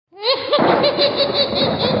The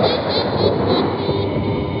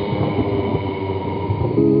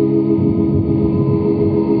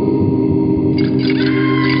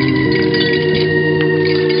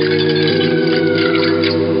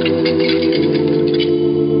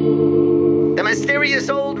Mysterious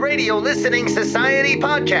Old Radio Listening Society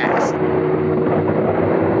podcast.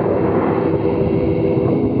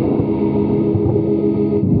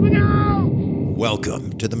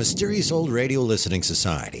 Welcome to the Mysterious Old Radio Listening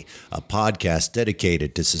Society, a podcast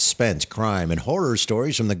dedicated to suspense, crime, and horror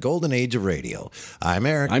stories from the golden age of radio. I'm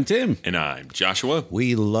Eric. I'm Tim. And I'm Joshua.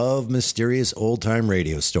 We love mysterious old-time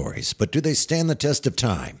radio stories, but do they stand the test of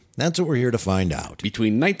time? That's what we're here to find out.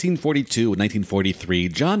 Between 1942 and 1943,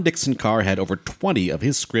 John Dickson Carr had over 20 of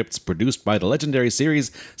his scripts produced by the legendary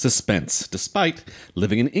series Suspense, despite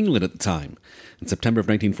living in England at the time. In September of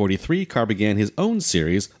 1943, Carr began his own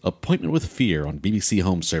series, Appointment with Fear, on BBC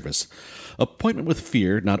Home Service. Appointment with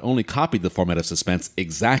Fear not only copied the format of Suspense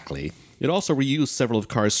exactly, it also reused several of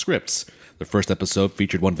Carr's scripts. The first episode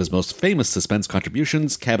featured one of his most famous suspense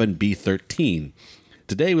contributions, Cabin B13.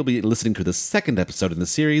 Today we'll be listening to the second episode in the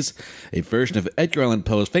series, a version of Edgar Allan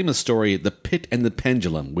Poe's famous story, The Pit and the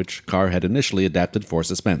Pendulum, which Carr had initially adapted for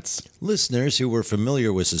Suspense. Listeners who were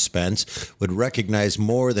familiar with Suspense would recognize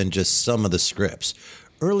more than just some of the scripts.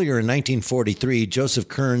 Earlier in 1943, Joseph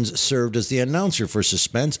Kearns served as the announcer for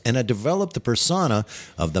Suspense and had developed the persona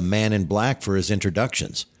of the Man in Black for his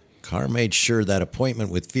introductions. Carr made sure that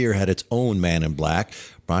Appointment with Fear had its own Man in Black,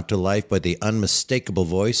 brought to life by the unmistakable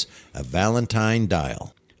voice of Valentine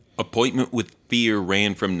Dial. Appointment with Fear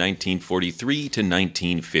ran from 1943 to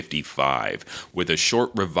 1955, with a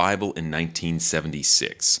short revival in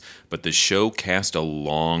 1976. But the show cast a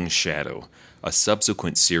long shadow. A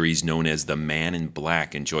subsequent series known as The Man in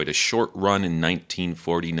Black enjoyed a short run in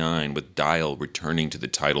 1949, with Dial returning to the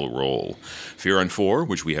title role. Fear on 4,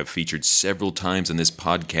 which we have featured several times on this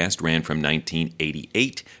podcast, ran from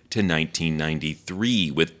 1988 to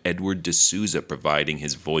 1993, with Edward D'Souza providing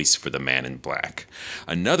his voice for the Man in Black.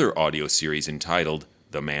 Another audio series entitled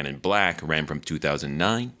The Man in Black ran from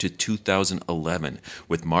 2009 to 2011,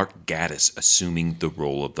 with Mark Gatiss assuming the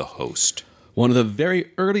role of the host. One of the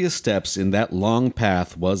very earliest steps in that long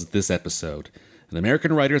path was this episode, an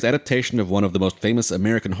American writer's adaptation of one of the most famous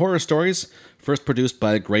American horror stories, first produced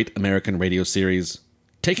by a great American radio series,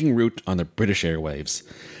 taking root on the British airwaves.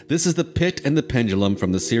 This is The Pit and the Pendulum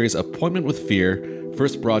from the series Appointment with Fear,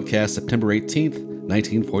 first broadcast September 18th,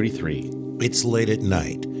 1943. It's late at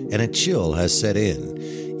night, and a chill has set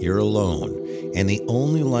in. You're alone, and the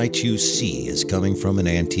only light you see is coming from an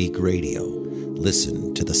antique radio.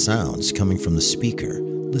 Listen to the sounds coming from the speaker.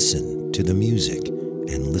 Listen to the music.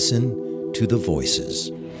 And listen to the voices.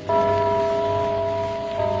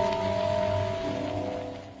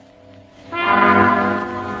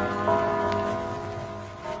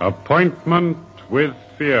 Appointment with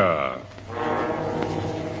Fear.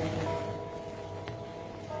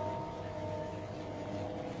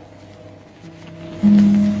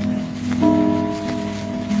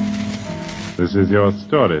 This is your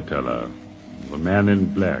storyteller, The Man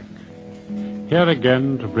in Black, here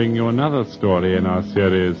again to bring you another story in our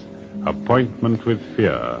series, Appointment with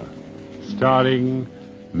Fear, starring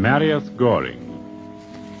Marius Goring.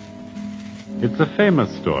 It's a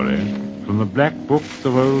famous story from the black books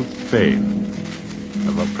of old Spain,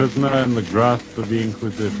 of a prisoner in the grasp of the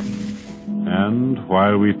Inquisition. And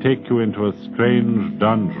while we take you into a strange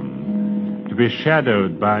dungeon, to be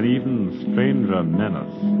shadowed by an even stranger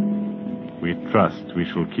menace, we trust we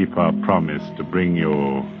shall keep our promise to bring you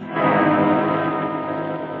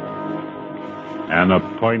An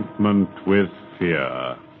Appointment with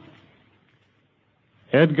Fear.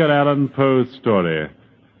 Edgar Allan Poe's story,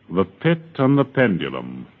 The Pit and the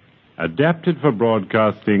Pendulum, adapted for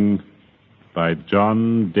broadcasting by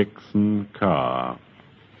John Dickson Carr.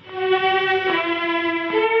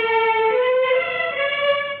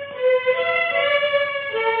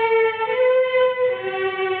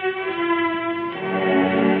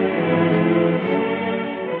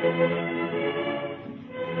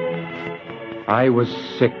 I was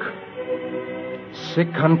sick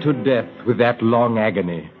unto death with that long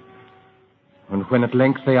agony. And when at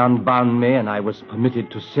length they unbound me and I was permitted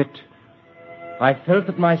to sit, I felt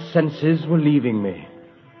that my senses were leaving me.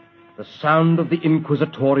 The sound of the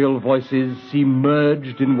inquisitorial voices seemed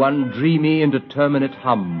merged in one dreamy, indeterminate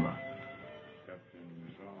hum.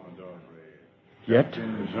 Yet,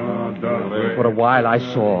 for a while I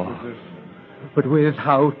saw, but with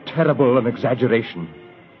how terrible an exaggeration.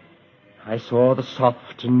 I saw the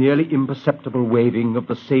soft and nearly imperceptible waving of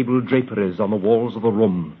the sable draperies on the walls of the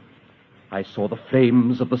room. I saw the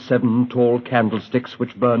flames of the 7 tall candlesticks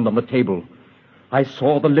which burned on the table, I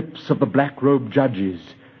saw the lips of the black-robed judges,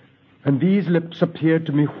 and these lips appeared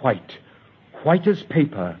to me white, white as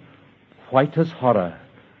paper, white as horror.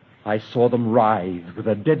 I saw them writhe with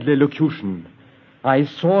a deadly locution. I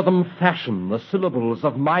saw them fashion the syllables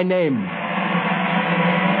of my name.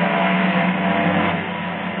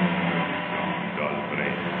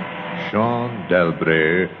 Jean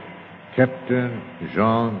d'Albret, Captain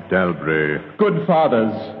Jean d'Albret. Good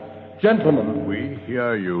fathers, gentlemen, We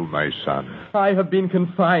hear you, my son. I have been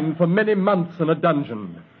confined for many months in a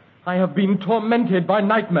dungeon. I have been tormented by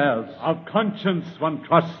nightmares. Of conscience one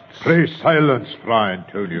trusts. Pray silence, Fra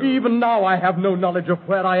Antonio. Even now I have no knowledge of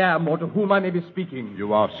where I am or to whom I may be speaking.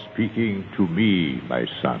 You are speaking to me, my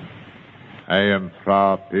son. I am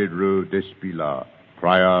Fra Pedro d'Espila,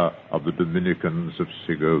 prior of the Dominicans of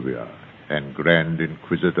Segovia, and Grand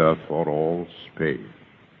Inquisitor for all Spain.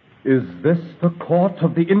 Is this the court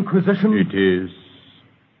of the Inquisition? It is.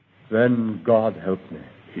 Then God help me.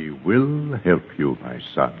 He will help you, my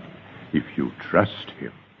son, if you trust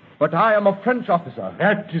him. But I am a French officer.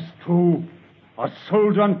 That is true. A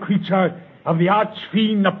soldier and creature of the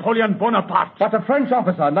arch-fiend Napoleon Bonaparte. But a French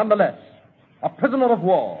officer, nonetheless. A prisoner of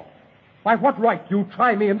war. By what right do you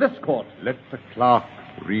try me in this court? Let the clerk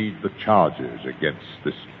read the charges against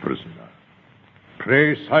this prisoner.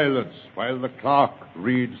 Pray silence while the clerk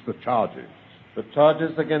reads the charges. The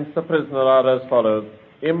charges against the prisoner are as follows.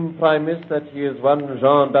 Imprimis, that he is one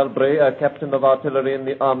Jean d'Albret, a captain of artillery in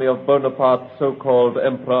the army of Bonaparte, so-called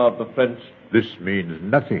Emperor of the French. This means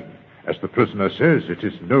nothing. As the prisoner says, it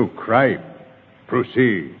is no crime.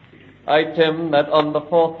 Proceed. Item, that on the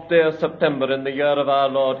 4th day of September in the year of our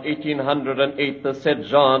Lord 1808, the said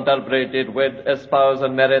Jean d'Albret did wed, espouse,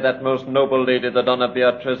 and marry that most noble lady, the Donna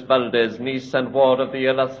Beatrice Valdez, niece and ward of the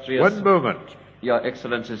illustrious... One moment. Your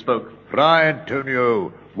Excellency spoke. Fra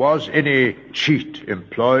Antonio, was any cheat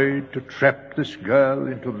employed to trap this girl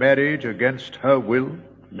into marriage against her will?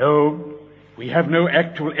 No, we have no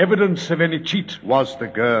actual evidence of any cheat. Was the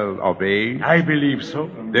girl of age? I believe so.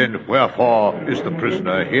 Then wherefore is the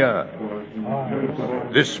prisoner here?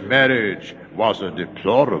 This marriage was a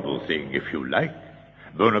deplorable thing, if you like.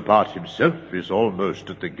 Bonaparte himself is almost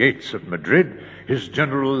at the gates of Madrid. His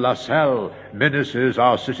General La Salle menaces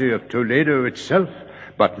our city of Toledo itself.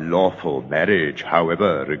 But lawful marriage,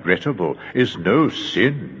 however regrettable, is no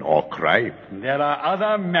sin or crime. There are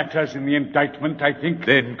other matters in the indictment, I think.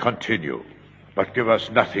 Then continue, but give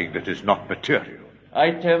us nothing that is not material.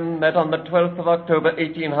 Item, that on the 12th of October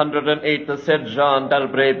 1808, the said Jean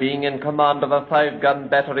d'Albret, being in command of a 5-gun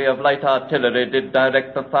battery of light artillery, did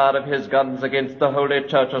direct the fire of his guns against the Holy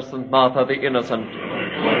Church of St. Martha the Innocent,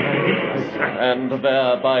 and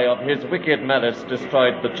thereby of his wicked malice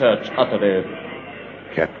destroyed the church utterly.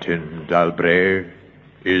 Captain d'Albret,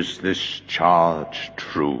 is this charge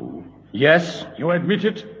true? Yes. You admit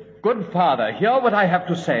it? Good father, hear what I have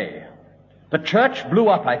to say. The church blew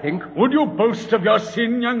up, I think. Would you boast of your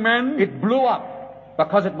sin, young man? It blew up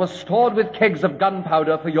because it was stored with kegs of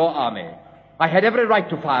gunpowder for your army. I had every right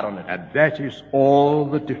to fire on it. And that is all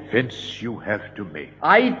the defense you have to make.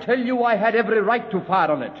 I tell you I had every right to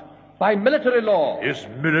fire on it. By military law. Is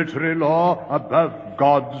military law above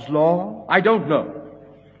God's law? I don't know.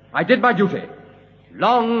 I did my duty.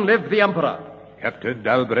 Long live the Emperor. Captain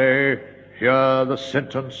d'Albret, hear the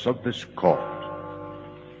sentence of this court.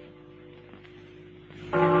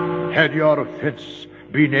 Had your offense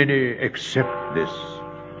been any except this,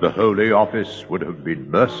 the Holy Office would have been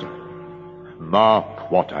merciful.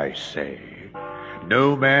 Mark what I say.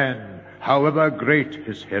 No man, however great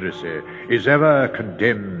his heresy, is ever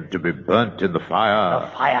condemned to be burnt in the fire. The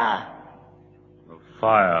fire. The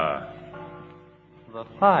fire. The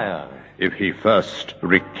fire. If he first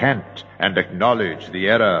recant and acknowledge the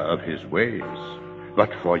error of his ways.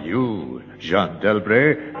 But for you, Jean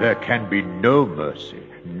d'Albret, there can be no mercy,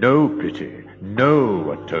 no pity,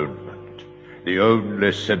 no atonement. The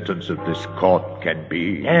only sentence of this court can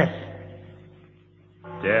be... Death.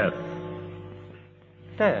 Death.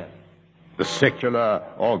 Death. The secular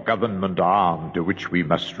or government arm to which we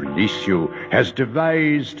must release you has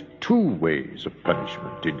devised 2 ways of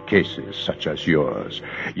punishment in cases such as yours.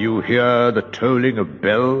 You hear the tolling of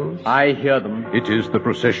bells? I hear them. It is the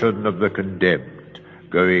procession of the condemned,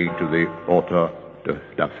 going to the Auto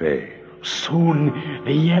da Fe. Soon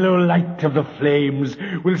the yellow light of the flames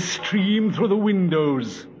will stream through the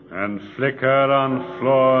windows And flicker on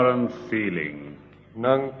floor and ceiling.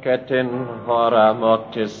 Nunc et in hora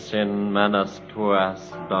mortis in manas tuas,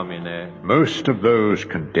 Domine. Most of those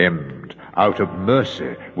condemned, out of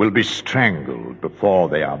mercy, will be strangled before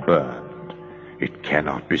they are burned. It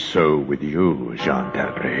cannot be so with you, Jean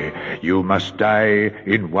d'Albret. You must die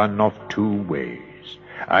in one of 2 ways.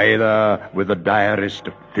 Either with the direst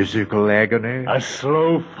of physical agony, A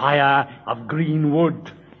slow fire of green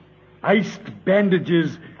wood. Iced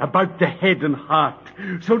bandages about the head and heart,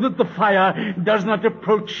 so that the fire does not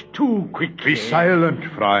approach too quickly. be silent,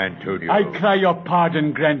 Fra Antonio. I cry your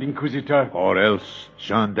pardon, Grand Inquisitor. Or else,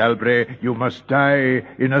 Jean d'Albret, you must die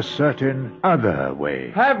in a certain other way.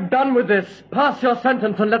 Have done with this. Pass your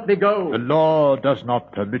sentence and let me go. The law does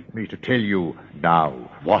not permit me to tell you now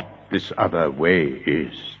what this other way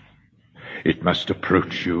is. It must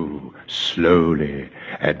approach you slowly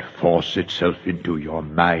and force itself into your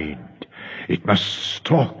mind. It must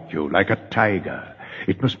stalk you like a tiger.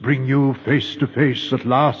 It must bring you face to face at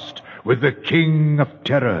last with the King of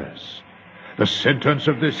Terrors. The sentence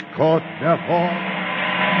of this court, therefore...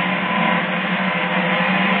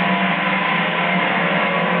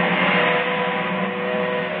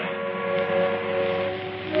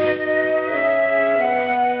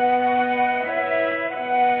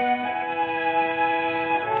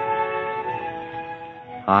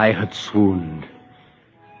 I had swooned.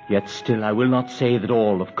 Yet still I will not say that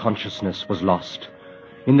all of consciousness was lost.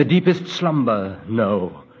 In the deepest slumber,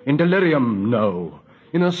 no. In delirium, no.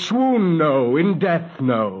 In a swoon, no. In death,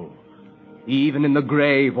 no. Even in the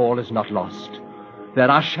grave, all is not lost. There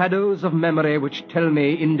are shadows of memory which tell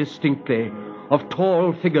me indistinctly of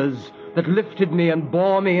tall figures that lifted me and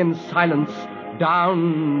bore me in silence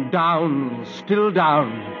down, down, still down,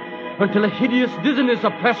 until a hideous dizziness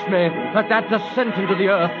oppressed me at that descent into the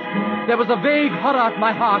earth. There was a vague horror at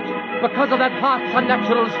my heart because of that heart's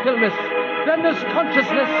unnatural stillness. Then this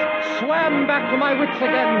consciousness swam back to my wits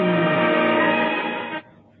again.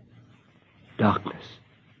 Darkness.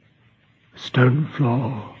 Stone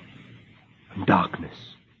floor. And darkness.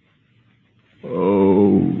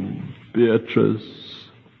 Oh, Beatrice.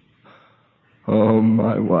 Oh,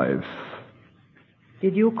 my wife.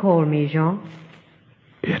 Did you call me, Jean?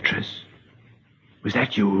 Beatrice, was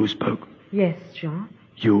that you who spoke? Yes, Jean.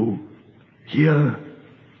 You, here,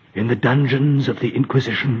 in the dungeons of the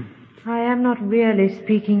Inquisition? I am not really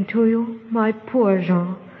speaking to you, my poor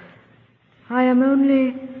Jean. I am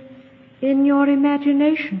only in your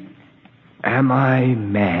imagination. Am I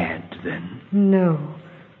mad, then? No,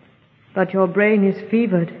 but your brain is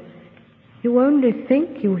fevered. You only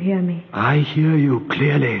think you hear me. I hear you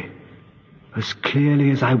clearly. As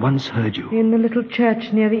clearly as I once heard you. In the little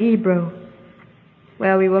church near the Ebro,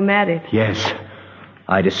 where we were married. Yes.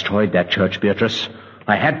 I destroyed that church, Beatrice.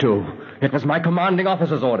 I had to. It was my commanding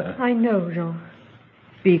officer's order. I know, Jean.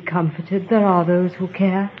 Be comforted. There are those who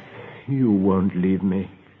care. You won't leave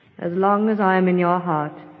me. As long as I am in your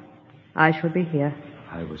heart, I shall be here.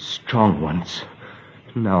 I was strong once.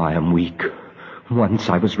 Now I am weak. Once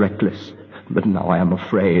I was reckless, but now I am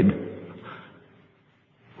afraid.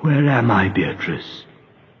 Where am I, Beatrice?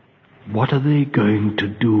 What are they going to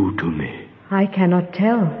do to me? I cannot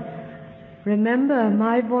tell. Remember,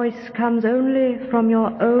 my voice comes only from your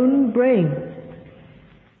own brain.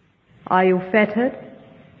 Are you fettered?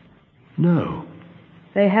 No.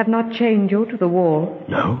 They have not chained you to the wall?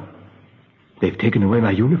 No. They've taken away my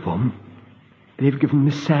uniform. They've given me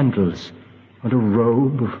sandals and a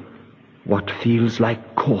robe of what feels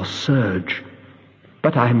like coarse serge.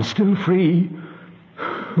 But I am still free.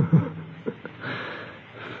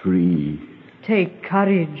 Free. Take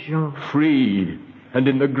courage, Jean. Free, and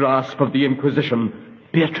in the grasp of the Inquisition.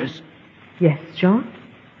 Beatrice. Yes, Jean?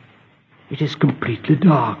 It is completely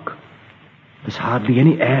dark. There's hardly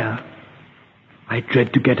any air. I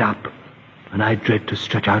dread to get up, and I dread to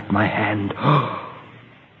stretch out my hand.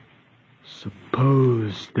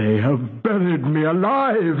 Suppose they have buried me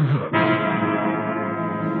alive.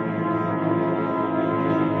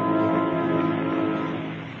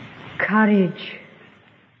 Courage.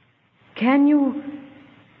 Can you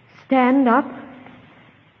stand up?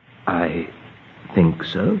 I think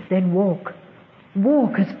so. Then walk.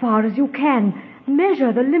 Walk as far as you can.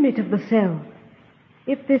 Measure the limit of the cell.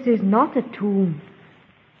 If this is not a tomb.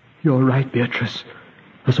 You're right, Beatrice.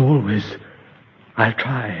 As always. I'll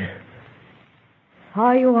try.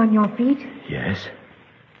 Are you on your feet? Yes.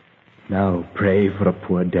 Now pray for a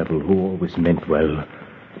poor devil who always meant well.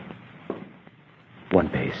 One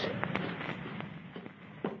pace.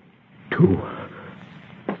 2,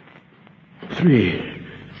 3,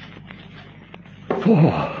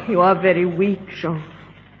 4. You are very weak, Jean.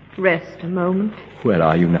 Rest a moment. Where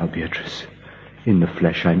are you now, Beatrice? In the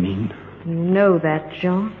flesh, I mean. You know that,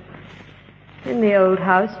 Jean. In the old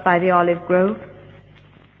house by the olive grove.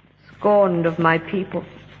 Scorned of my people.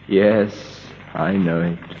 Yes, I know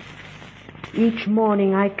it. Each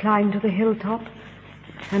morning I climb to the hilltop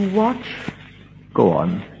and watch. Go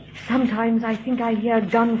on. Sometimes I think I hear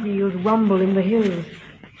gun wheels rumble in the hills.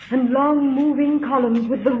 and long moving columns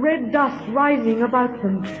with the red dust rising about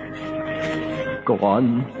them. Go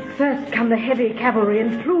on. First come the heavy cavalry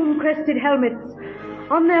in plume-crested helmets,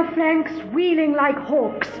 on their flanks wheeling like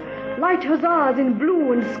hawks, light hussars in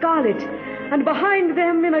blue and scarlet, and behind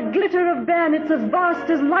them in a glitter of bayonets as vast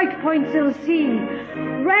as light points in the sea,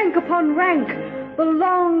 rank upon rank, the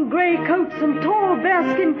long grey coats and tall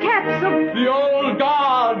bearskin caps of The Old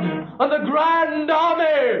Guard and the Grand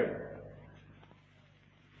Army!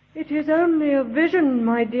 It is only a vision,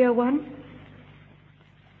 my dear one.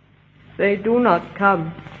 They do not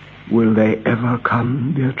come. Will they ever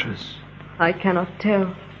come, Beatrice? I cannot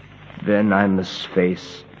tell. Then I must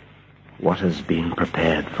face what has been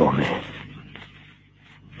prepared for me.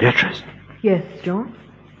 Beatrice, Yes, John?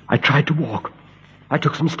 I tried to walk. I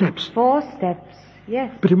took some steps. 4 steps,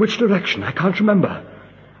 yes. But in which direction? I can't remember.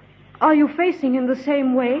 Are you facing in the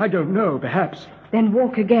same way? I don't know, perhaps. Then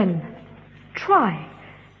walk again. Try.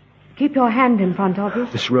 Keep your hand in front of you.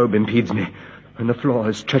 This robe impedes me, and the floor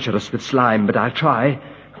is treacherous with slime, but I'll try.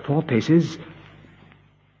 4 paces.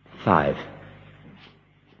 5.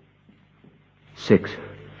 6.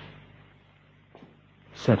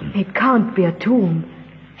 7. It can't be a tomb.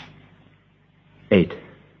 8.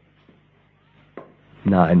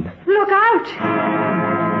 9. Look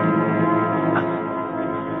out!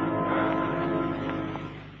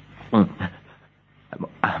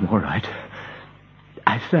 I'm all right.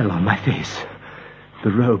 I fell on my face.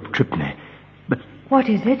 The robe tripped me. But What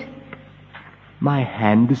is it? my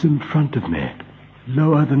hand is in front of me,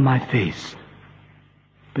 lower than my face.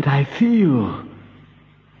 But I feel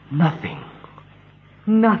nothing.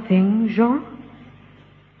 Nothing, Jean?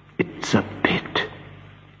 It's a pit.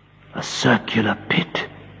 A circular pit.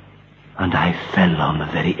 And I fell on the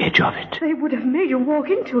very edge of it. They would have made you walk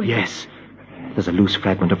into it. Yes. There's a loose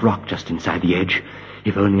fragment of rock just inside the edge.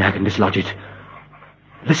 If only I can dislodge it.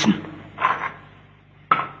 Listen.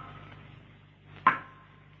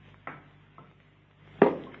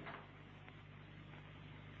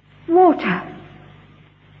 Water.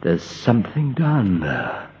 There's something down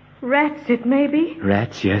there. Rats, it may be.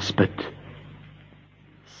 Rats, yes, but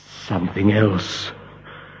something else.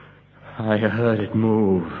 I heard it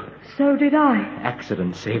move. So did I.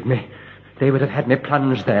 Accident saved me. They would have had me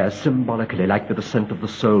plunge there, symbolically, like the descent of the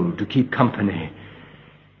soul, to keep company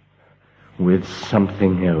with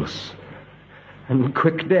something else. And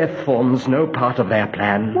quick death forms no part of their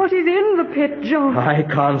plan. What is in the pit, Jean? I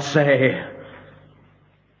can't say.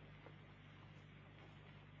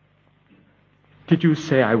 Did you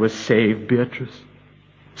say I was saved, Beatrice?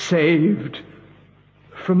 Saved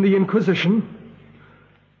from the Inquisition?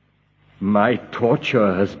 My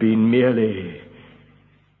torture has been merely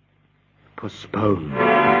postponed.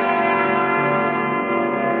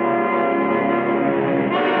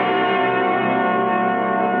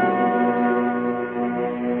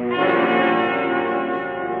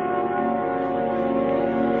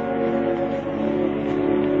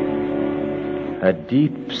 A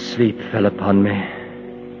deep sleep fell upon me.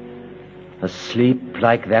 A sleep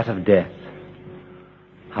like that of death.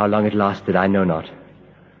 How long it lasted, I know not.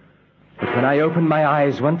 But when I opened my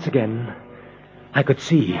eyes once again, I could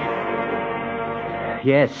see.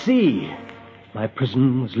 Yes, see. My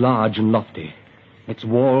prison was large and lofty. Its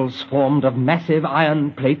walls formed of massive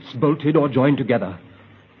iron plates bolted or joined together.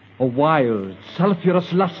 A wild,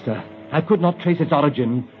 sulphurous luster, I could not trace its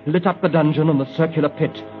origin, lit up the dungeon and the circular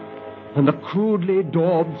pit. And the crudely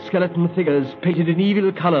daubed skeleton figures painted in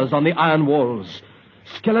evil colors on the iron walls.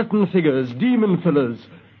 Skeleton figures, demon fillers,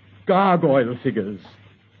 gargoyle figures.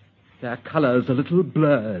 Their colors a little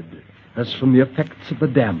blurred, as from the effects of the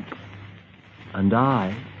damp. And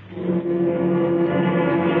I...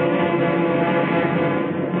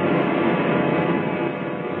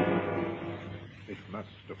 It must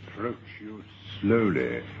approach you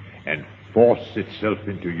slowly and force itself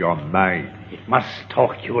into your mind. It must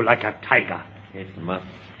stalk you like a tiger. It must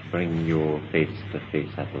bring you face to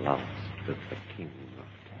face at last with the King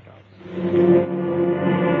of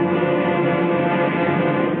Terrors.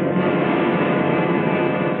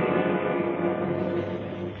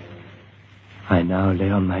 I now lay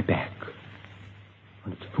on my back,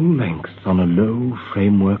 on its full length on a low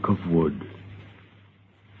framework of wood.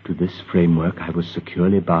 To this framework I was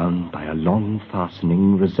securely bound by a long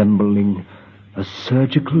fastening resembling a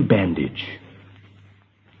surgical bandage.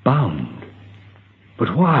 Bound?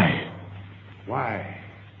 But why? Why?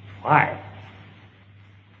 Why?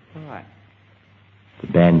 Why? The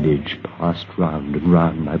bandage passed round and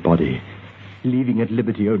round my body, leaving at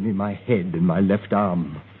liberty only my head and my left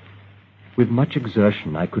arm. With much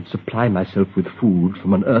exertion, I could supply myself with food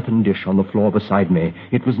from an earthen dish on the floor beside me.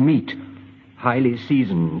 It was meat. highly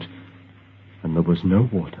seasoned, and there was no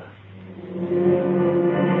water.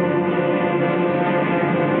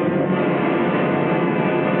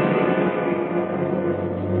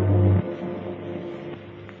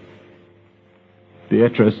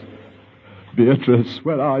 Beatrice,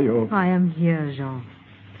 where are you? I am here, Jean.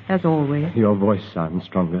 As always. Your voice sounds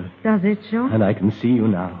stronger. Does it, Jean? And I can see you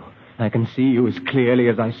now. I can see you as clearly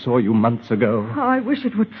as I saw you months ago. Oh, I wish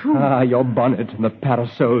it were true. Your bonnet and the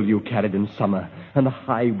parasol you carried in summer, and the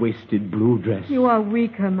high-waisted blue dress. You are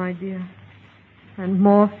weaker, my dear, and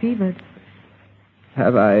more fevered.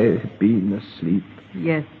 Have I been asleep?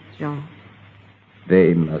 Yes, Jean.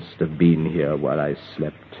 They must have been here while I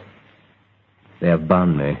slept. They have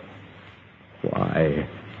bound me. Why?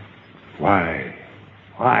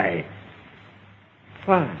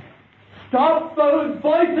 Stop those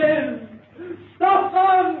voices! Stop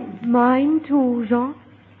them! Mine too, Jean.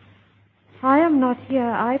 I am not here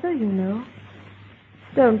either, you know.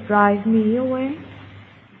 Don't drive me away.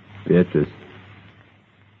 Beatrice,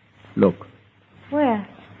 look. Where?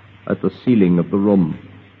 At the ceiling of the room.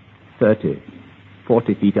 30,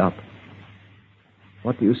 40 feet up.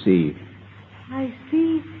 What do you see? I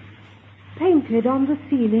see, painted on the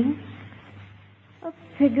ceiling, a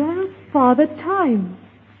figure of Father Time.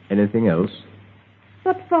 Anything else?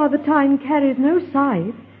 But Father Time carries no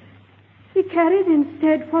scythe. He carries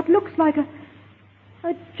instead what looks like a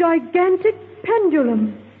gigantic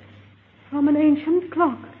pendulum from an ancient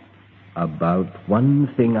clock. About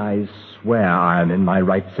one thing I swear I am in my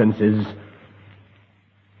right senses.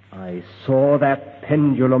 I saw that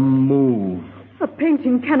pendulum move. A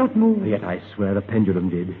painting cannot move. Yet I swear the pendulum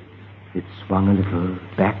did. It swung a little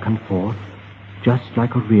back and forth, just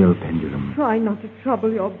like a real pendulum. Try not to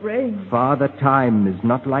trouble your brain. Father Time is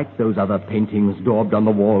not like those other paintings daubed on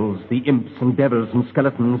the walls, the imps and devils and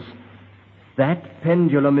skeletons. That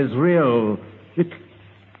pendulum is real.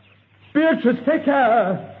 Beatrice, take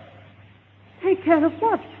care! Take care of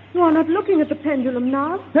what? You are not looking at the pendulum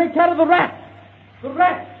now. Take care of the rats! The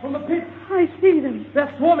rats from the pit! I see them.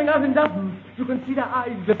 They're swarming out in dozens. You can see their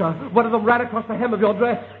eyes glitter. One of them ran across the hem of your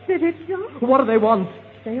dress. Did it, John? What do they want?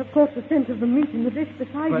 They have caught the scent of the meat in the dish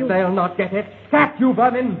beside But you. they'll not get it. Cat, you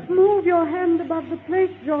vermin! Move your hand above the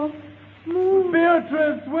plate, John. Move.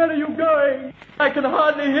 Beatrice, where are you going? I can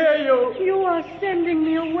hardly hear you. You are sending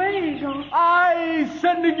me away, Jean. I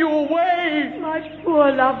sending you away. My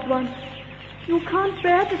poor loved one. You can't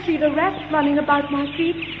bear to see the rats running about my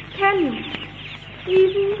feet, can you?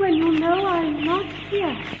 Even when you know I'm not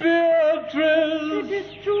here. Beatrice! It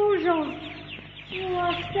is true, Jean. You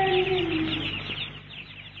are sending me.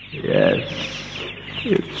 Yes,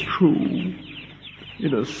 it's true.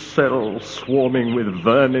 In a cell swarming with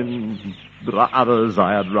vermin, there are others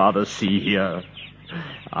I had rather see here.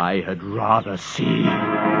 I had rather see.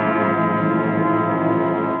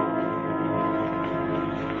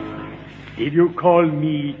 Did you call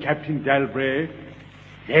me Captain Dalbray?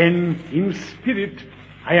 Then, in spirit,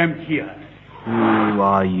 I am here. Who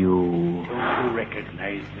are you? Don't you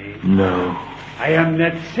recognize me? No. I am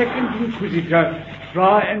that second Inquisitor,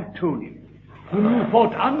 Fra Antonius, whom you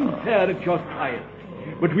fought unfair at your trial.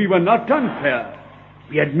 But we were not unfair.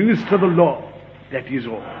 We administer the law. That is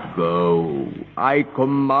all. Go. I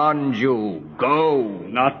command you. Go.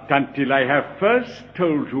 Not until I have first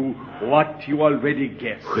told you what you already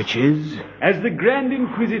guessed. Which is? As the Grand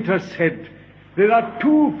Inquisitor said, there are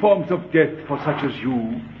two forms of death for such as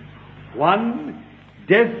you. One,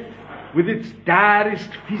 death with its direst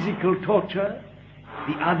physical torture.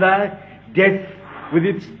 The other, death with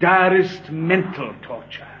its direst mental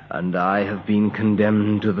torture. And I have been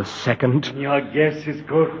condemned to the second. Your guess is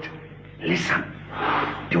good. Listen.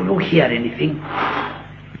 Do you hear anything?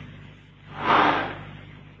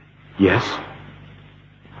 Yes.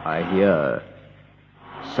 I hear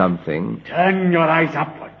something. Turn your eyes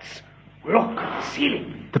upwards. Look at the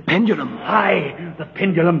ceiling. The pendulum. Aye, the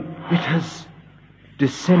pendulum. It has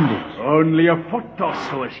descended. Only a foot or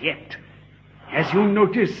so as yet. As you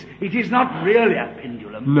notice, it is not really a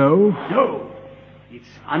pendulum. No? No. Its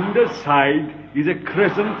underside is a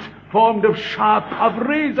crescent formed of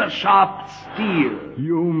razor-sharp steel.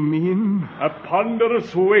 You mean? A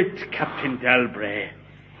ponderous weight, Captain Dalbray.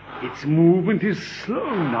 Its movement is slow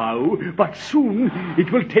now, but soon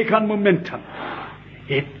it will take on momentum.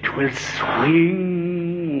 It will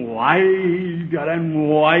swing wider and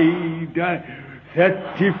wider,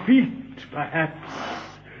 30 feet perhaps.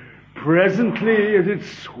 Presently, as it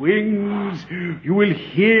swings, you will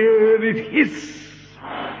hear it hiss.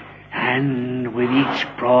 And with each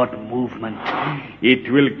broad movement,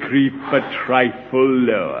 it will creep a trifle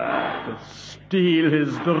lower. The steel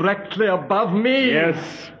is directly above me.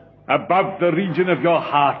 Yes, above the region of your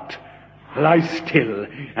heart. Lie still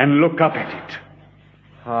and look up at it.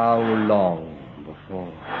 How long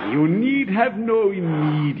before? You need have no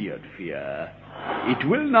immediate fear. It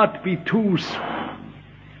will not be too soon.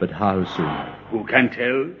 But how soon? Who can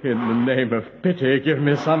tell? In the name of pity, give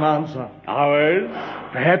me some answer. Hours,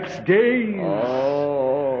 perhaps days.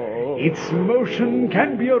 Oh. Its motion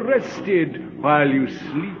can be arrested while you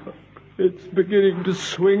sleep. It's beginning to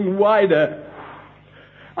swing wider.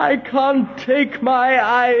 I can't take my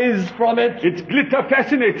eyes from it. Its glitter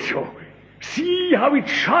fascinates you. See how it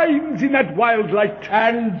shines in that wild light.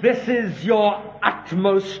 And this is your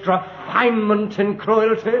utmost refinement in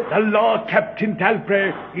cruelty? The law, Captain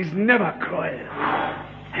Dalbray, is never cruel.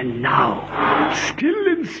 And now, still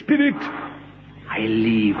in spirit, I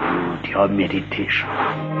leave you to your meditation.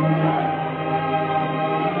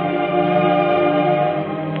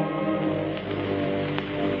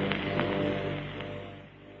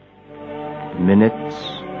 Minutes,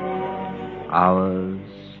 hours,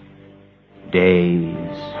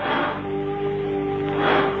 days.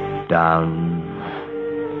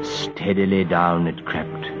 Down, steadily down it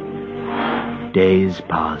crept. Days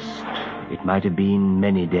passed. It might have been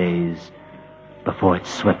many days before it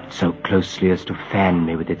swept so closely as to fan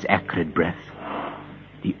me with its acrid breath.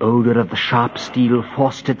 The odor of the sharp steel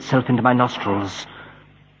forced itself into my nostrils.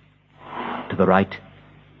 To the right,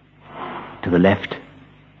 to the left,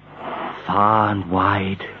 far and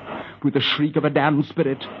wide, with the shriek of a damned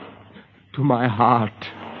spirit, to my heart,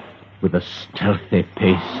 with the stealthy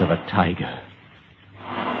pace of a tiger.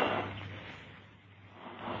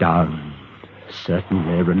 Down,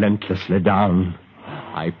 certainly relentlessly down.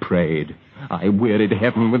 I prayed. I wearied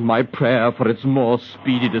heaven with my prayer for its more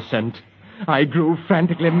speedy descent. I grew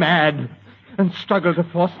frantically mad and struggled to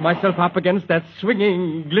force myself up against that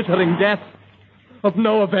swinging, glittering death. Of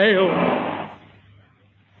no avail.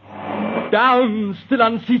 Down, still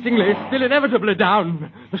unceasingly, still inevitably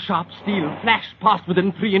down. The sharp steel flashed past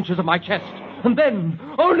within 3 inches of my chest. And then,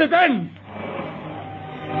 only then...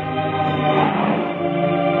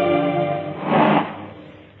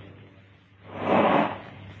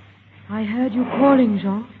 I heard you calling,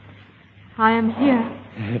 Jean. I am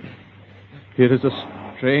here. It is a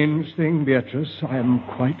strange thing, Beatrice. I am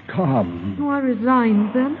quite calm. You are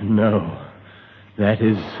resigned, then? No, that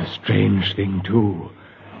is a strange thing, too.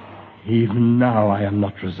 Even now I am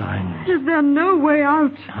not resigned. Is there no way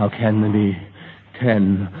out? How can there be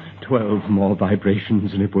 10, 12 more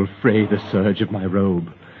vibrations and it will fray the serge of my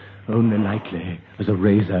robe? Only lightly, as a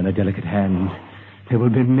razor in a delicate hand. There will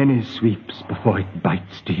be many sweeps before it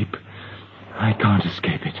bites deep. I can't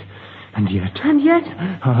escape it. And yet... And yet?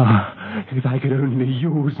 Ah, if I could only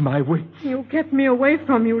use my wits. You kept me away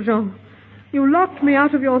from you, Jean. You locked me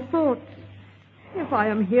out of your thoughts. If I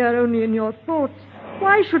am here only in your thoughts,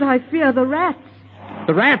 why should I fear the rats?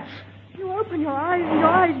 The rats? You open your eyes and your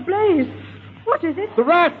eyes blaze. What is it? The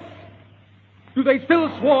rats! Do they still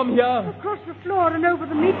swarm here? Across the floor and over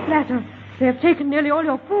the meat platter. They have taken nearly all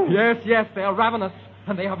your food. Yes, they are ravenous,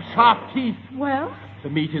 and they have sharp teeth. Well? The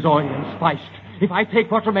meat is oily and spiced. If I take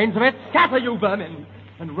what remains of it, scatter, you vermin,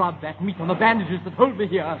 and rub that meat on the bandages that hold me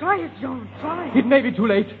here. Try it, John, try. It may be too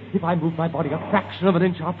late if I move my body a fraction of an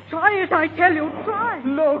inch up. Try it, I tell you, try.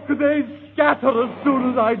 Look, they scatter as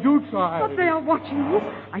soon as I do try. But they are watching you.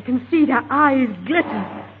 I can see their eyes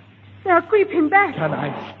glitter. They are creeping back. Can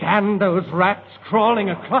I stand those rats crawling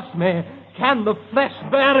across me? Can the flesh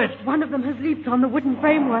bear it? One of them has leaped on the wooden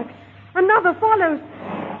framework. Another follows.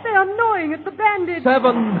 They are gnawing at the bandage.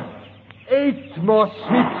 7, 8 more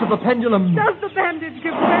sweeps of the pendulum. Does the bandage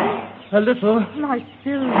give way? A little. Lie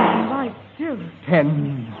still, lie still.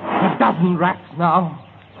 10, a dozen rats now.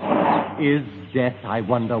 Is death, I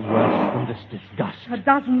wonder, worse than this disgust? A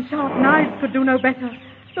dozen sharp knives could do no better.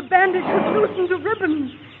 The bandage has loosened a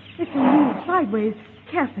ribbon. It will move sideways,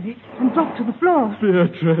 carefully, and drop to the floor.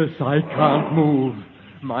 Beatrice, I can't move.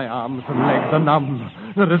 My arms and legs are numb.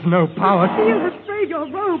 There is no power. The steel has frayed your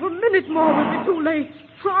robe. A minute more will be too late.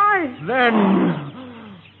 Try.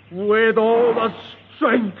 Then, with all the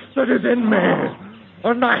strength that is in me,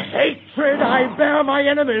 and the hatred I bear my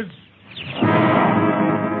enemies,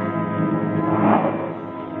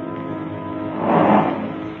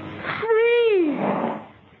 free!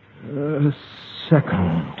 a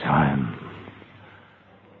second time.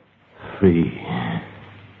 Free.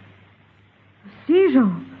 See,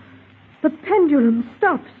 Jean. The pendulum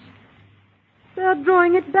stops. They are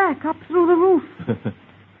drawing it back up through the roof.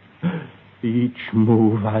 Each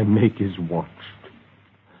move I make is watched.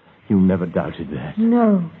 You never doubted that.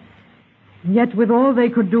 No. Yet with all they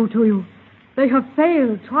could do to you, they have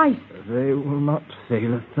failed twice. They will not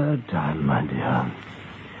fail a third time, my dear.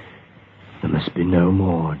 must be no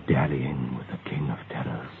more dallying with the King of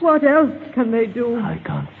Terrors. What else can they do? I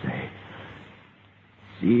can't say.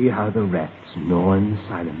 See how the rats gnaw in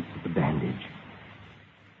silence at the bandage.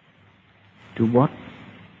 To what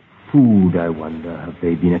food, I wonder, have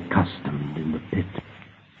they been accustomed in the pit?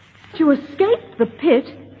 To escape the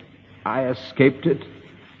pit? I escaped it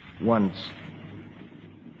once.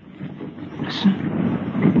 Listen.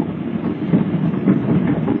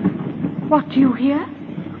 What do you hear?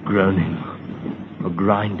 A groaning, a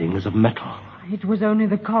grinding as of metal. It was only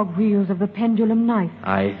the cogwheels of the pendulum knife.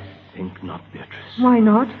 I think not, Beatrice. Why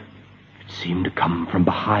not? It seemed to come from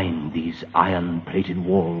behind these iron-plated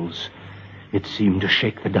walls. It seemed to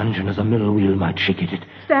shake the dungeon as a mill wheel might shake it.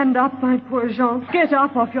 Stand up, my poor Jean. Get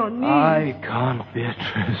up off your knees. I can't,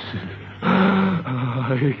 Beatrice.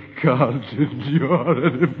 I can't endure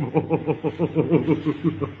anymore.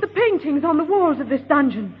 The paintings on the walls of this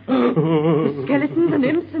dungeon. The skeletons and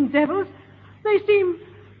imps and devils. They seem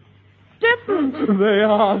different. They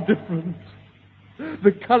are different.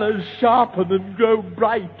 The colors sharpen and grow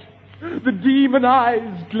bright. The demon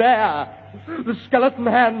eyes glare. The skeleton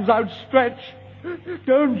hands outstretch.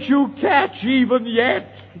 Don't you catch even yet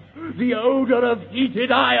the odor of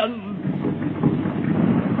heated iron?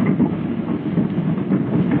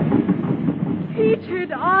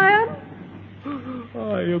 Heated iron?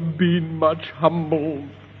 I am being much humbled,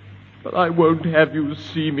 but I won't have you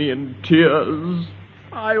see me in tears.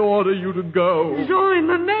 I order you to go. Jean, in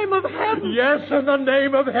the name of heaven. Yes, in the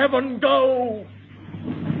name of heaven, go.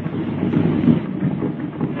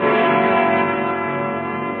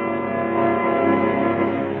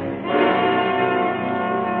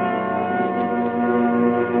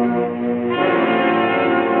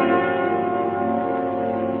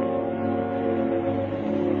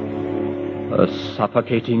 A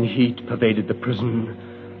suffocating heat pervaded the prison.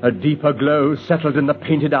 A deeper glow settled in the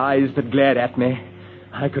painted eyes that glared at me.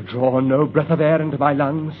 I could draw no breath of air into my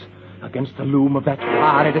lungs. Against the loom of that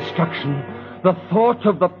fiery destruction, the thought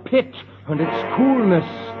of the pit and its coolness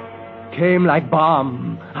came like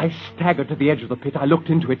balm. I staggered to the edge of the pit. I looked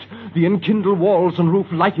into it. The enkindled walls and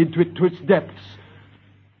roof lighted to it to its depths.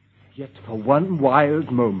 Yet for one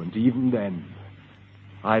wild moment, even then,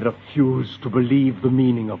 I refused to believe the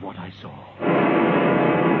meaning of what I saw.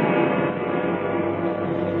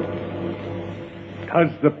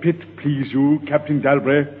 Does the pit please you, Captain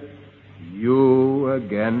Dalbray? You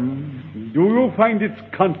again? Do you find its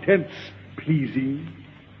contents pleasing?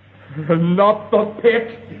 Not the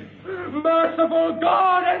pit. Merciful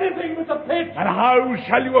God, anything but the pit. And how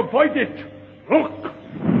shall you avoid it? Look!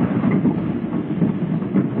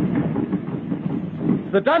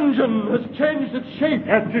 The dungeon has changed its shape.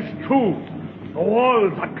 That is true. The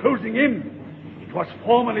walls are closing in. It was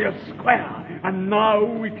formerly a square, and now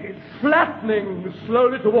it is flattening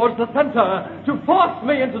slowly towards the center to force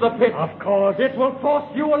me into the pit. Of course. It will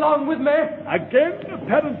force you along with me. Again,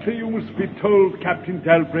 apparently you must be told, Captain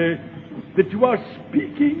Dalbray, that you are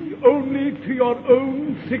speaking only to your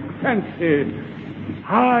own sick fancy.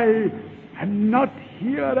 I am not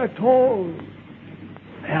here at all.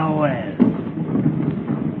 Farewell.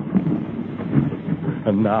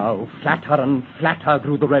 And now, flatter and flatter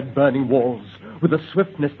grew the red burning walls. With a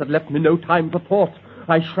swiftness that left me no time for thought,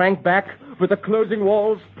 I shrank back, with the closing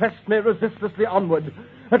walls pressed me resistlessly onward.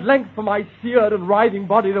 At length, for my seared and writhing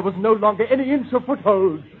body, there was no longer any inch of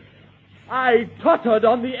foothold. I tottered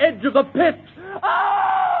on the edge of the pit. Ah!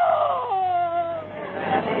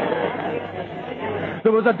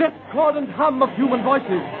 There was a discordant hum of human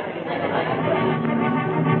voices.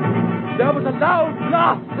 There was a loud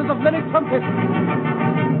blast as of many trumpets.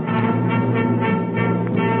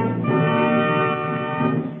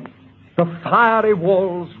 The fiery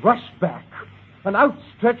walls rushed back. An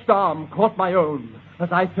outstretched arm caught my own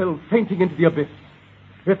as I fell fainting into the abyss.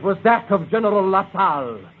 It was that of General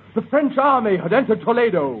LaSalle. The French army had entered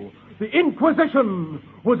Toledo. The Inquisition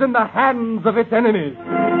was in the hands of its enemies.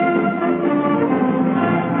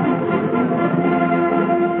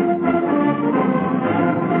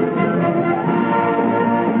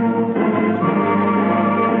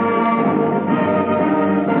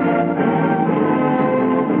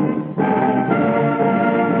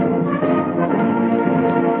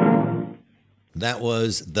 That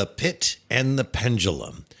was The Pit and the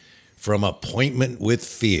Pendulum from Appointment with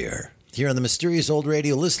Fear here on the Mysterious Old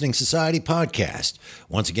Radio Listening Society podcast.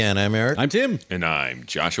 Once again, I'm Eric. I'm Tim. And I'm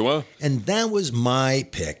Joshua. And that was my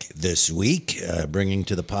pick this week, bringing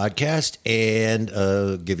to the podcast and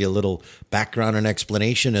give you a little background and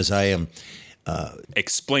explanation as I am...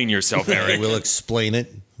 Explain yourself, Eric. I will explain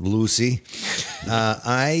it, Lucy.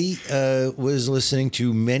 I was listening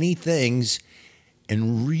to many things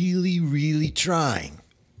and really trying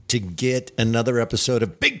to get another episode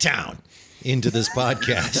of Big Town into this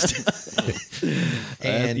podcast.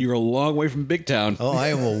 And you're a long way from Big Town. Oh, I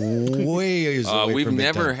am a ways away We've from Big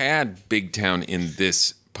never Town. had Big Town in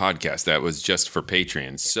this podcast. That was just for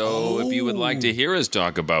Patreons. So if you would like to hear us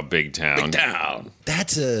talk about Big Town,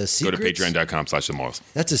 That's a go secret. to patreon.com/themorals.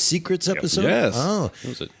 That's a secrets episode? Yes. Oh. That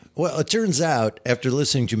was it. Well, it turns out, after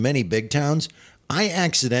listening to many Big Towns, I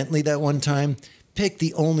accidentally that one time picked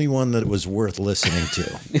the only one that was worth listening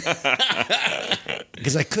to.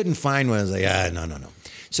 Because I couldn't find one. I was like, no.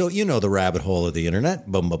 So you know the rabbit hole of the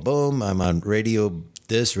internet. Boom, boom, boom. I'm on radio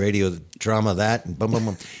this, radio drama that, and boom, boom,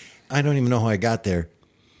 boom. I don't even know how I got there.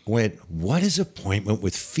 Went, what is Appointment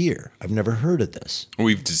with Fear? I've never heard of this.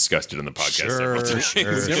 We've discussed it on the podcast several times.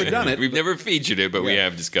 We've never done it. We've never featured it, but we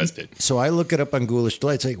have discussed it. So I look it up on Ghoulish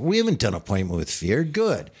Delights. Like, we haven't done Appointment with Fear.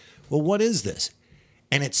 Good. Well, what is this?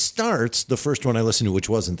 And it starts, the first one I listened to, which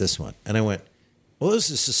wasn't this one. And I went, well, this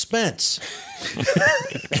is suspense.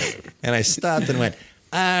 And I stopped and went,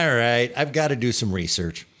 all right, I've got to do some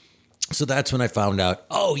research. So that's when I found out,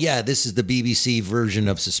 oh, yeah, this is the BBC version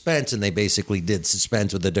of Suspense, and they basically did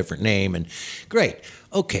Suspense with a different name. And great.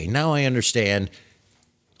 Okay, now I understand.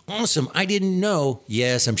 Awesome. I didn't know.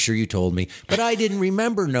 Yes, I'm sure you told me. But I didn't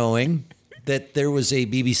remember knowing that there was a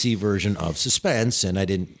BBC version of Suspense, and I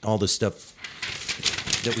didn't, all the stuff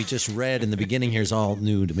that we just read in the beginning here is all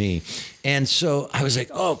new to me. And so I was like,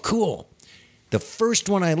 oh, cool. The first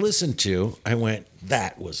one I listened to, I went,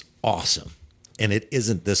 that was awesome. And it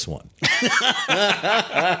isn't this one.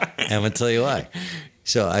 I'm going to tell you why.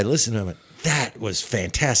 So I listened to it. That was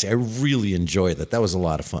fantastic. I really enjoyed that. That was a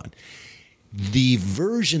lot of fun. The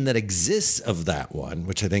version that exists of that one,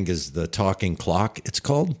 which I think is the Talking Clock, it's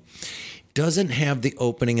called, doesn't have the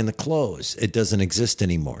opening and the close. It doesn't exist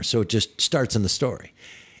anymore. So it just starts in the story.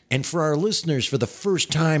 And for our listeners, for the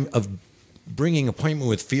first time of bringing Appointment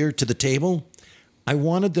with Fear to the table, I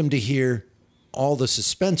wanted them to hear all the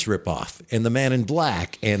Suspense ripoff and the Man in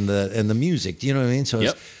Black and the music. Do you know what I mean? So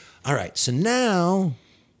Yep. All right. So now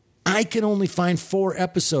I can only find 4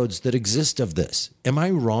 episodes that exist of this. Am I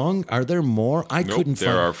wrong? Are there more? I couldn't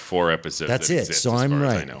find. There are 4 episodes. That's that it. exist, So as I'm far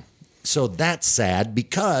as right. I know. So that's sad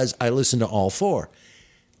because I listened to all 4.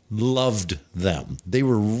 Loved them. They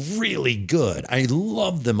were really good. I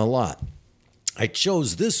loved them a lot. I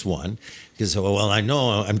chose this one because, well, I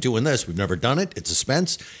know I'm doing this. We've never done it. It's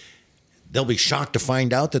Suspense. They'll be shocked to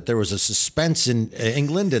find out that there was a Suspense in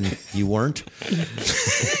England and you weren't.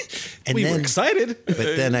 And We were excited. But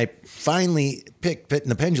then I finally picked Pit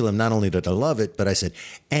and the Pendulum. Not only did I love it, but I said,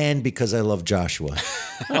 and because I love Joshua,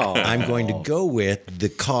 I'm going to go with the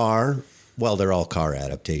car. Well, they're all car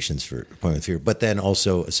adaptations for Appointment with Fear, but then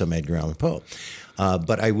also some Edgar Allan Poe.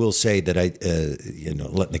 But I will say that I,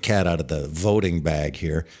 letting the cat out of the voting bag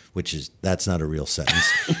here, that's not a real sentence.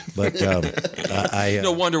 But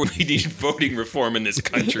No wonder we need voting reform in this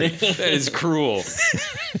country. That is cruel.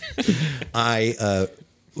 I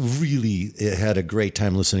really had a great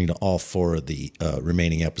time listening to all 4 of the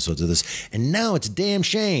remaining episodes of this. And now it's a damn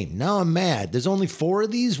shame. Now I'm mad. There's only 4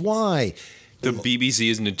 of these? Why? The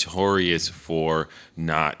BBC is notorious for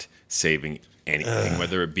not saving anything,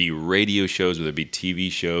 whether it be radio shows, whether it be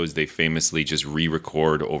TV shows. They famously just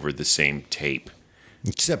re-record over the same tape.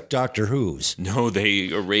 Except Doctor Who's. No, they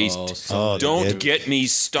erased. Don't get me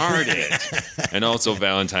started. And also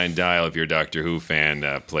Valentine Dial, if you're a Doctor Who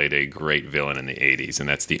fan, played a great villain in the 80s, and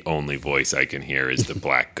that's the only voice I can hear is the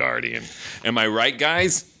Black Guardian. Am I right,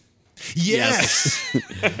 guys? Yes!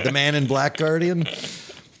 The Man in Black Guardian?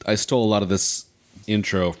 I stole a lot of this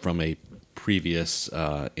intro from a previous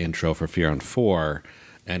intro for Fear on 4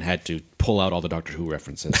 and had to pull out all the Doctor Who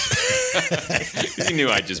references. You knew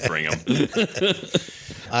I'd just bring them.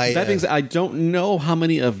 That being said, I don't know how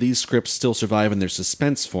many of these scripts still survive in their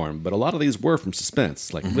Suspense form, but a lot of these were from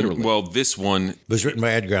Suspense, like literally. Well, this one was written by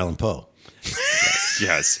Edgar Allan Poe.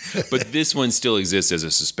 Yes, but this one still exists as a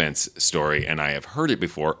Suspense story, and I have heard it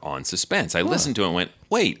before on Suspense. I listened to it and went,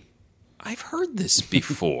 wait, I've heard this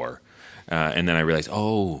before. And then I realized,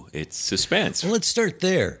 oh, it's Suspense. Well, let's start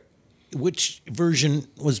there. Which version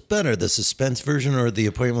was better, the Suspense version or the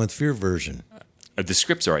Appointment with Fear version? The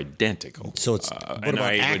scripts are identical. So it's what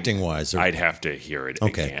about acting-wise? I'd have to hear it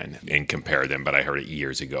again and compare them, but I heard it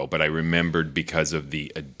years ago. But I remembered because of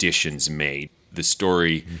the additions made. The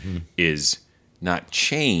story is not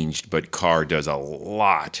changed, but Carr does a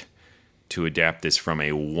lot to adapt this from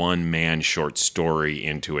a one-man short story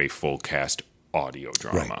into a full-cast audio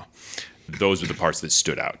drama. Right. Those were the parts that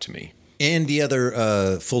stood out to me. And the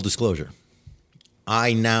other, full disclosure,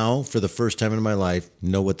 I now, for the first time in my life,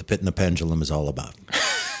 know what the Pit and the Pendulum is all about.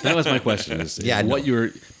 That was my question. What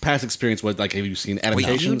your past experience was like? Have you seen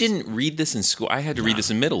adaptations? Wait, you didn't read this in school? I had to read this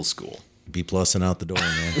in middle school. B+ and out the door,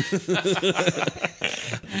 man.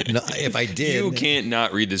 No, if I did, you can't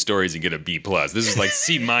not read the stories and get a B+. This is like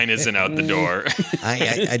C- and out the door.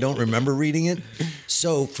 I don't remember reading it.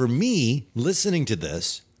 So for me, listening to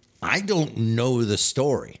this, I don't know the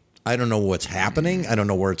story. I don't know what's happening. I don't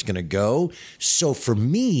know where it's going to go. So for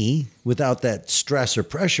me, without that stress or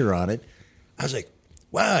pressure on it, I was like,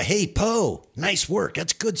 wow, hey, Poe, nice work.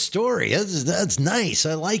 That's a good story. That's nice.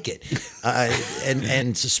 I like it.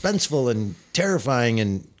 And suspenseful and terrifying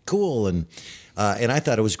and cool. And I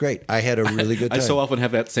thought it was great. I had a really good time. I so often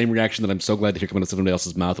have that same reaction that I'm so glad to hear coming out of somebody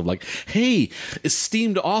else's mouth of like, hey,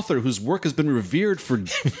 esteemed author whose work has been revered for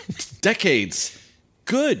decades.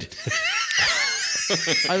 Good.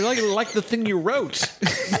 I like the thing you wrote.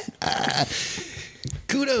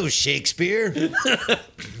 Kudos, Shakespeare.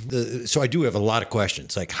 So I do have a lot of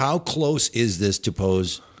questions. Like, how close is this to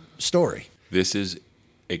Poe's story? This is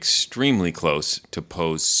extremely close to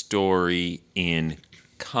Poe's story in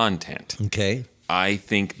content. Okay. I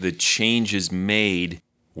think the changes made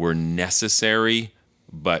were necessary,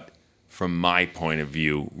 but from my point of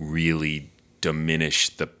view, really diminish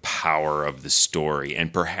the power of the story.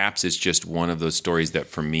 And perhaps it's just one of those stories that,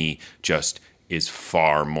 for me, just is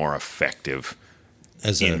far more effective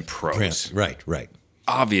in prose. Right.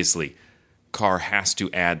 Obviously, Carr has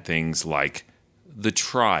to add things like the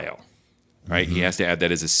trial, right? He has to add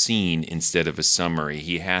that as a scene instead of a summary.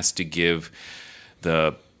 He has to give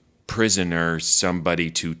the prisoner somebody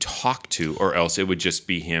to talk to, or else it would just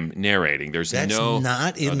be him narrating. That's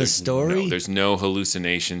not in the story? No, there's no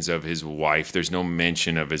hallucinations of his wife. There's no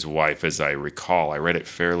mention of his wife, as I recall. I read it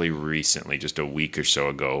fairly recently, just a week or so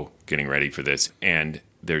ago, getting ready for this, and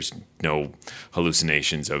there's no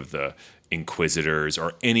hallucinations of the Inquisitors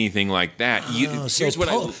or anything like that.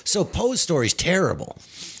 So Poe's story's terrible.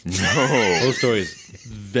 No. Poe's story is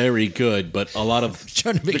very good, but a lot of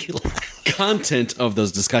Trying to make you laugh. content of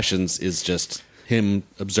those discussions is just him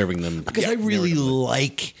observing them. Because I really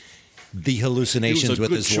like the hallucinations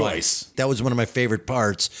with his wife. That was one of my favorite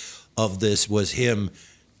parts of this, was him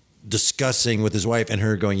discussing with his wife and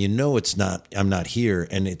her going, it's not, I'm not here.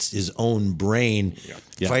 And it's his own brain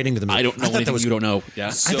fighting with him. I don't know anything you don't know. Yeah.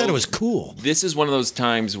 I thought it was cool. This is one of those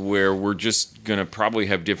times where we're just going to probably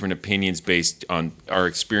have different opinions based on our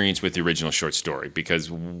experience with the original short story,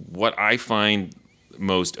 because what I find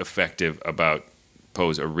most effective about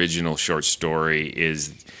Poe's original short story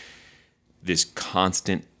is this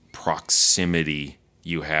constant proximity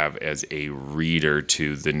you have as a reader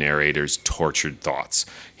to the narrator's tortured thoughts,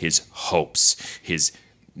 his hopes, his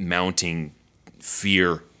mounting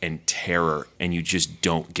fear and terror, and you just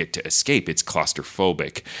don't get to escape. It's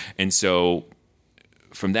claustrophobic. And so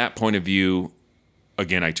from that point of view,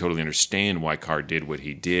 again, I totally understand why Carr did what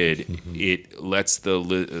he did. Mm-hmm. It lets the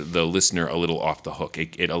listener a little off the hook.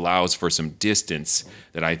 It allows for some distance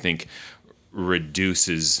that I think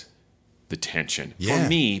reduces the tension for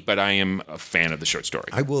me, but I am a fan of the short story.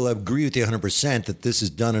 I will agree with you 100% that this is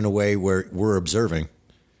done in a way where we're observing,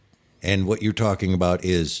 and what you're talking about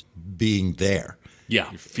is being there. Yeah.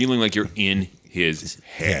 You're feeling like you're in his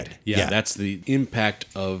head. Yeah, that's the impact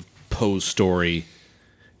of Poe's story,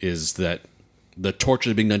 is that the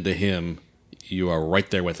torture being done to him, you are right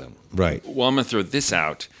there with him. Right. Well, I'm going to throw this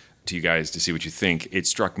out to you guys to see what you think. It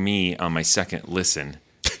struck me on my second listen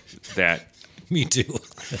that me too.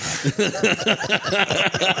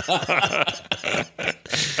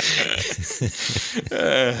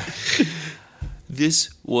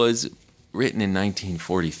 This was written in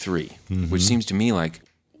 1943, which seems to me like,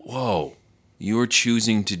 whoa, you're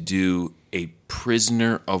choosing to do a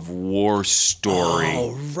prisoner of war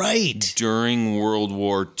story during World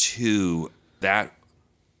War II. That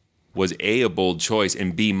was A, a bold choice,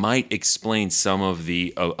 and B, might explain some of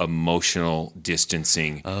the emotional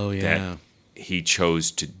distancing that he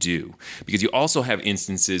chose to do. Because you also have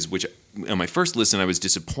instances which, on my first listen, I was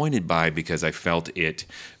disappointed by, because I felt it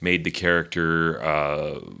made the character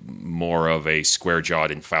more of a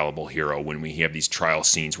square-jawed, infallible hero when we have these trial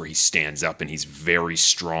scenes where he stands up and he's very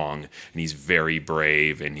strong and he's very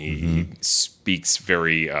brave and he speaks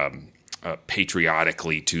very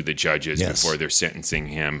patriotically to the judges before they're sentencing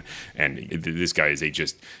him. And this guy is a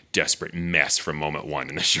just desperate mess from moment one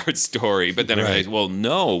in the short story. But then I realized, well,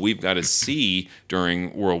 no, we've got to see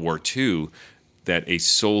during World War II that a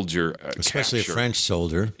soldier, especially a French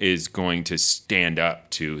soldier, is going to stand up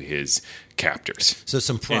to his captors. So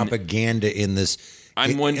some propaganda in this.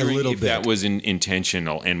 I'm wondering if that was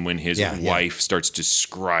intentional. And when his wife starts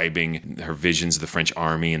describing her visions of the French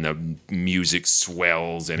army and the music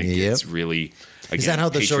swells and it gets really Is that how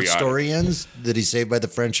the short patriotic. story ends? That he's saved by the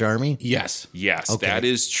French army? Yes. Yes, Okay. that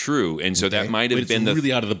is true. And so that might But have it's been the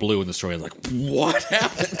really out of the blue in the story. Like, what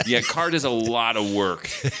happened? Yeah, Carr does a lot of work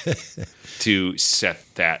to set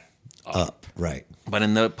that Up, right. But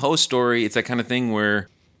in the Poe story, it's that kind of thing where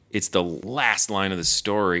it's the last line of the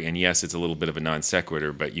story, and yes, it's a little bit of a non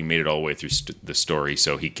sequitur, but you made it all the way through the story,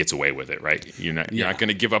 so he gets away with it, right? You're not going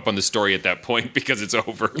to give up on the story at that point because it's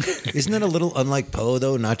over. Isn't that a little unlike Poe,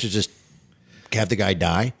 though, not to just have the guy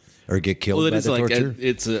die or get killed Well, it by is the like torture?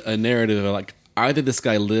 it's a narrative of like either this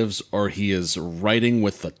guy lives or he is writing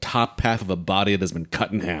with the top half of a body that has been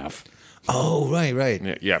cut in half. Oh,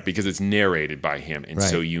 right. Yeah, because it's narrated by him, and Right.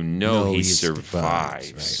 so you know he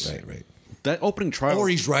survives. Right. That opening trial. Or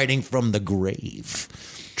he's writing from the grave.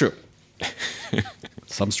 True.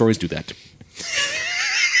 Some stories do that.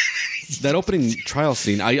 That opening trial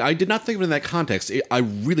scene, I did not think of it in that context. I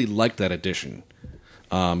really liked that addition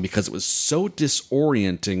because it was so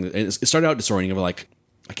disorienting. And it started out disorienting. Of like,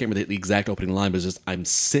 I can't remember the exact opening line, but it's just, I'm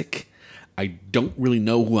sick. I don't really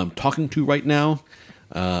know who I'm talking to right now.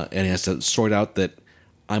 And he has to sort out that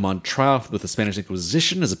I'm on trial with the Spanish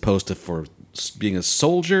Inquisition as opposed to for being a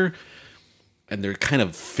soldier. And they're kind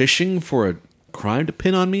of fishing for a crime to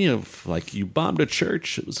pin on me of like, you bombed a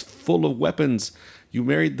church, it was full of weapons, you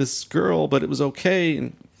married this girl, but it was okay.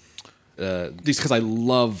 And just because I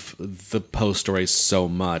love the Poe story so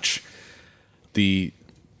much, the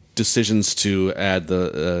decisions to add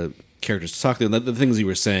the characters to talk to them, the things you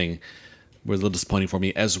were saying were a little disappointing for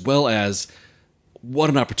me, as well as what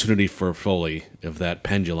an opportunity for Foley of that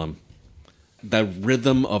pendulum. That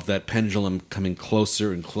rhythm of that pendulum coming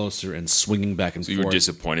closer and closer and swinging back and So forth. you were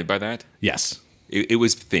disappointed by that? Yes. It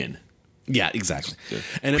was thin. Yeah, exactly.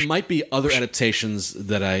 And it might be other adaptations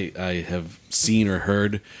that I have seen or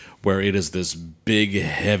heard where it is this big,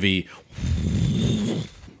 heavy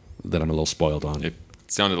that I'm a little spoiled on. It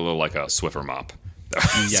sounded a little like a Swiffer mop.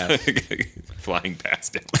 Yeah. Flying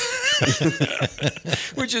past it.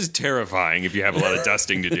 Which is terrifying if you have a lot of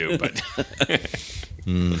dusting to do, but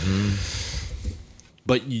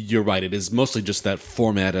But you're right. It is mostly just that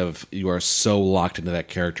format of you are so locked into that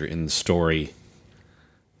character in the story,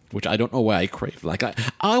 which I don't know why I crave. Like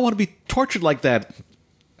I want to be tortured like that.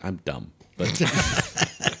 I'm dumb, but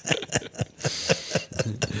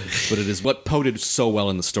but it is what Poe did so well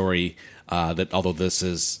in the story that although this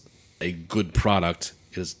is a good product,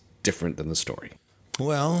 it is different than the story.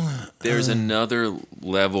 Well, there's another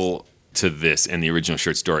level to this and the original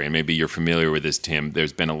short story, and maybe you're familiar with this, Tim.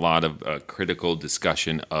 There's been a lot of critical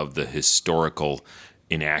discussion of the historical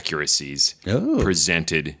inaccuracies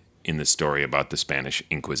presented in the story about the Spanish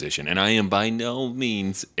Inquisition. And I am by no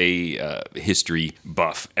means a history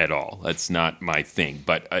buff at all. That's not my thing.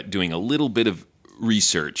 But doing a little bit of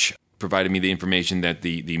research provided me the information that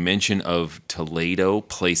the mention of Toledo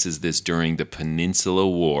places this during the Peninsula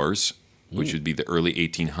Wars, which would be the early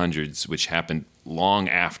 1800s, which happened long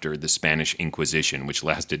after the Spanish Inquisition, which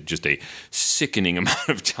lasted just a sickening amount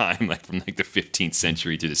of time, like from like the 15th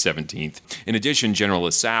century to the 17th. In addition, General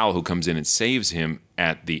LaSalle, who comes in and saves him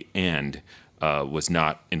at the end, was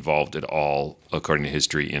not involved at all, according to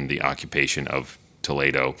history, in the occupation of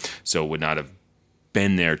Toledo, so would not have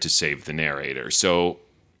been there to save the narrator. So,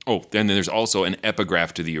 then there's also an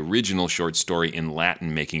epigraph to the original short story in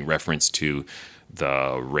Latin, making reference to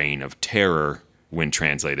the Reign of Terror when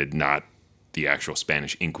translated, not the actual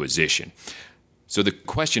Spanish Inquisition. So the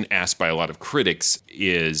question asked by a lot of critics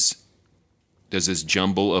is, does this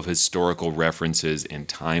jumble of historical references and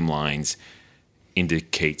timelines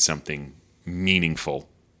indicate something meaningful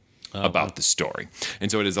about the story?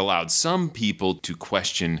 And so it has allowed some people to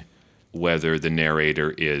question whether the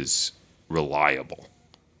narrator is reliable.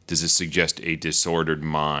 Does this suggest a disordered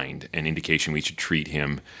mind, an indication we should treat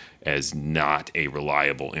him as not a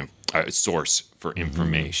reliable source for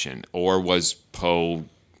information? Or was Poe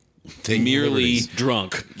merely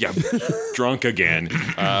drunk? Yeah, drunk again,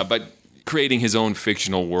 but creating his own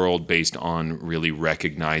fictional world based on really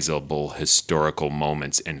recognizable historical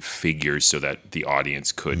moments and figures so that the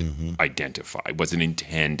audience could identify. It wasn't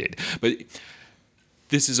intended. But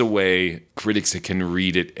this is a way critics can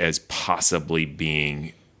read it as possibly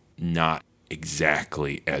being not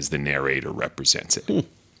exactly as the narrator represents it.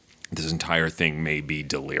 This entire thing may be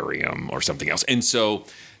delirium or something else. And so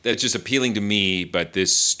that's just appealing to me, but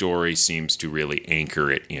this story seems to really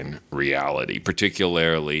anchor it in reality.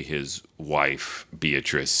 Particularly his wife,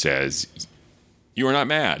 Beatrice, says, "You are not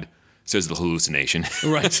mad," says the hallucination.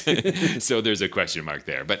 Right. So there's a question mark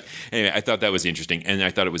there. But anyway, I thought that was interesting. And I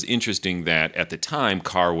thought it was interesting that at the time,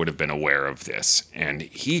 Carr would have been aware of this. And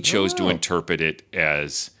he chose to interpret it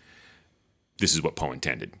as this is what Poe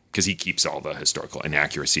intended, because he keeps all the historical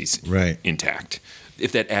inaccuracies Right. intact.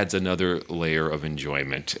 If that adds another layer of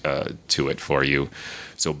enjoyment to it for you,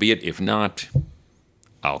 so be it. If not,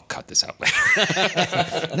 I'll cut this out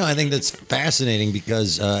later. No, I think that's fascinating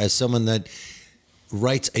because as someone that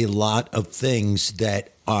writes a lot of things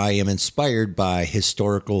that I am inspired by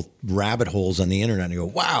historical rabbit holes on the internet. I go,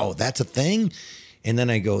 wow, that's a thing. And then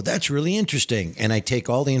I go, that's really interesting. And I take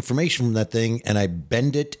all the information from that thing and I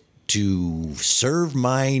bend it to serve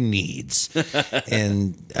my needs.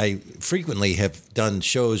 And I frequently have done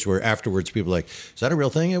shows where afterwards people are like, is that a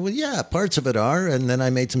real thing? Well, yeah, parts of it are. And then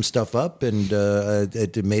I made some stuff up and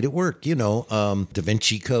it made it work, Da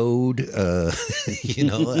Vinci Code.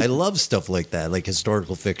 I love stuff like that, like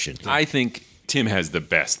historical fiction. I think Tim has the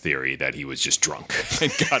best theory that he was just drunk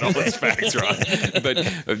and got all his facts wrong. But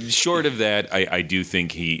short of that, I do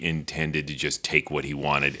think he intended to just take what he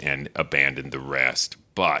wanted and abandon the rest.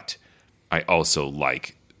 But I also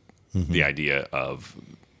like the idea of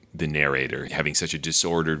the narrator having such a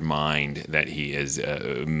disordered mind that he is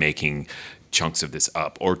making chunks of this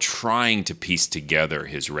up or trying to piece together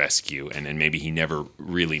his rescue. And maybe he never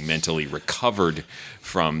really mentally recovered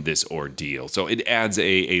from this ordeal. So it adds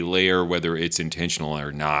a layer, whether it's intentional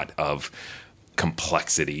or not, of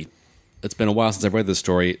complexity. It's been a while since I've read this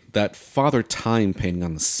story. That Father Time painting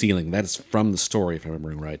on the ceiling, that is from the story, if I'm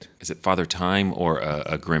remembering right. Is it Father Time or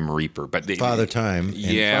a Grim Reaper? But Father Time.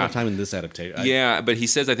 Yeah. Father Time in this adaptation. Yeah, but he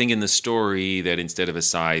says, I think, in the story that instead of a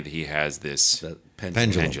scythe, he has this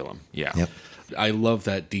pendulum. Yeah. Yep. I love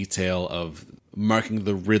that detail of marking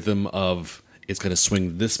the rhythm of it's going to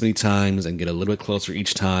swing this many times and get a little bit closer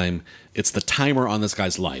each time. It's the timer on this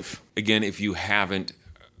guy's life. Again, if you haven't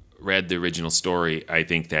read the original story, I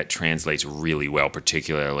think that translates really well,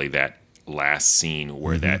 particularly that last scene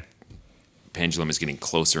where that pendulum is getting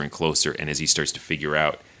closer and closer, and as he starts to figure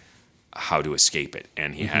out how to escape it,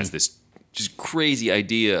 and he has this just crazy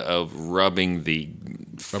idea of rubbing the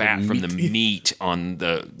fat from the meat on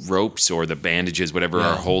the ropes or the bandages, whatever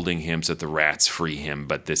are holding him, so that the rats free him.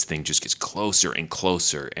 But this thing just gets closer and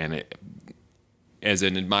closer, and as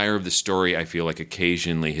an admirer of the story, I feel like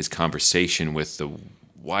occasionally his conversation with the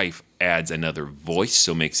wife adds another voice,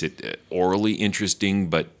 so makes it orally interesting,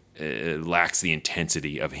 but lacks the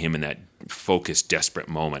intensity of him in that focused, desperate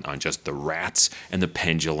moment on just the rats and the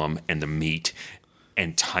pendulum and the meat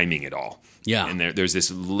and timing it all. Yeah. And there's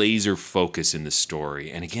this laser focus in the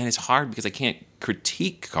story. And again, it's hard because I can't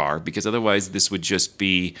critique Carr, because otherwise this would just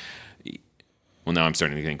be... Well, now I'm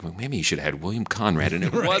starting to think, well, maybe he should have had William Conrad, and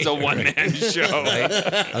it was a one-man show.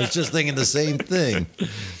 I was just thinking the same thing.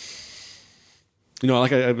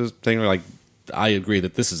 Like I was saying, like, I agree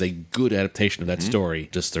that this is a good adaptation of that story.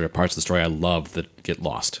 Just there are parts of the story I love that get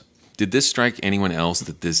lost. Did this strike anyone else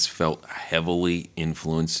that this felt heavily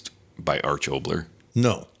influenced by Arch Oboler?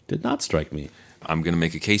 No. Did not strike me. I'm going to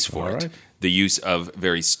make a case for All it. right. The use of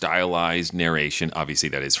very stylized narration, obviously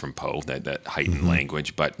that is from Poe, that heightened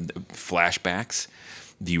language, but flashbacks,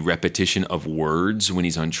 the repetition of words when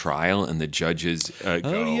he's on trial and the judges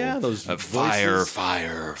go, those fire, voices.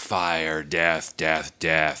 fire, fire, death, death,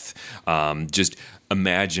 death. Just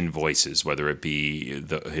imagine voices, whether it be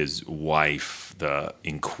his wife, the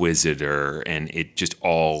Inquisitor, and it just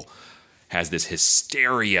all has this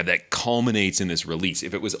hysteria that culminates in this release.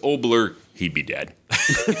 If it was Oboler, he'd be dead.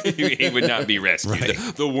 He would not be rescued.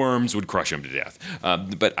 Right. The worms would crush him to death.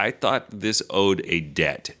 But I thought this owed a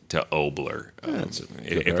debt to Oboler.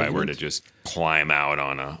 If I were to just climb out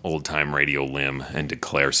on an old-time radio limb and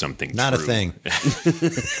declare something Not true. a thing.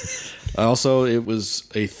 Also, it was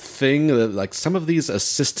a thing that, like, some of these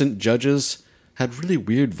assistant judges had really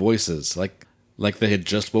weird voices, like they had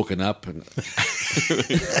just woken up and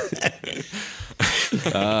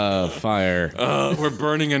fire. We're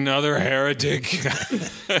burning another heretic.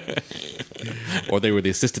 Or they were the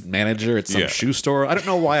assistant manager at some Yeah. shoe store. I don't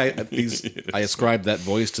know why I ascribed that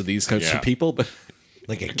voice to these kinds Yeah. of people, but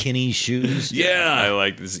Like a Kinney shoes. Yeah, I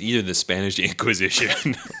like this. Either the Spanish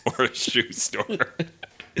Inquisition or a shoe store.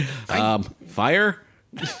 fire.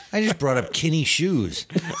 I just brought up Kinney shoes.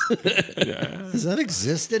 Does that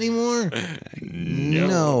exist anymore?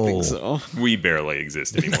 No. So We barely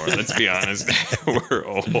exist anymore. Let's be honest. We're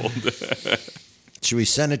old. Should we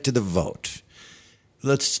send it to the vote?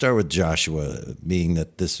 Let's start with Joshua, being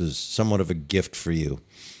that this was somewhat of a gift for you.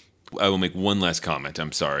 I will make one last comment,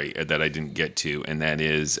 I'm sorry, that I didn't get to, and that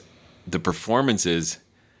is the performances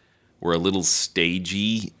were a little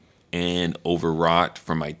stagey and overwrought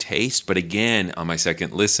for my taste, but again, on my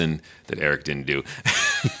second listen, that Eric didn't do.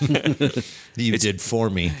 You did for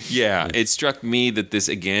me. Yeah, it struck me that this,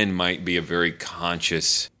 again, might be a very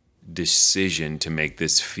conscious decision to make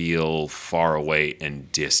this feel far away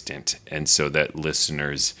and distant, and so that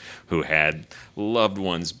listeners who had loved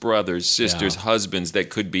ones, brothers, sisters, husbands that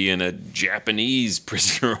could be in a Japanese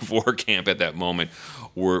prisoner of war camp at that moment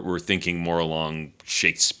were thinking more along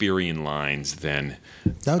Shakespearean lines than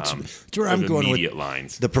that's where I'm going immediate with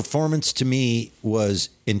lines. The performance to me was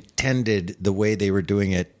intended the way they were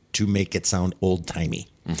doing it to make it sound old-timey,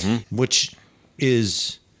 which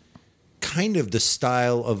is kind of the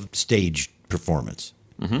style of stage performance.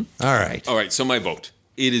 All right. So my vote.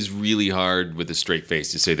 It is really hard with a straight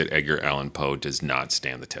face to say that Edgar Allan Poe does not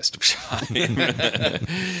stand the test of time.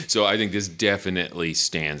 So I think this definitely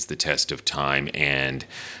stands the test of time, and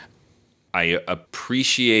I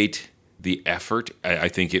appreciate the effort. I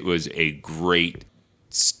think it was a great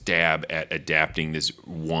stab at adapting this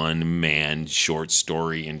one-man short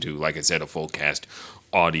story into, like I said, a full cast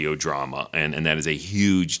audio drama, and that is a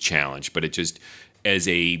huge challenge. But it just, as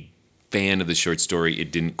a fan of the short story,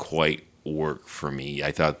 it didn't quite work for me.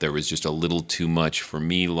 I thought there was just a little too much for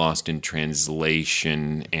me lost in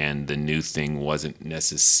translation, and the new thing wasn't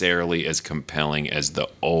necessarily as compelling as the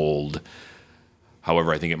old.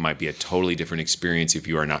 However, I think it might be a totally different experience if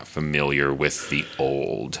you are not familiar with the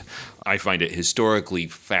old. I find it historically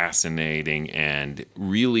fascinating and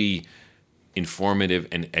really informative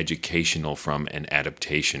and educational from an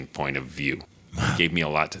adaptation point of view. It gave me a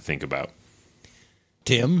lot to think about.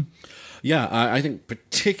 Tim? Yeah, I think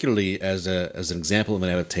particularly as an example of an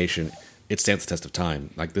adaptation, it stands the test of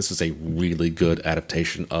time. Like, this is a really good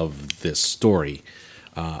adaptation of this story.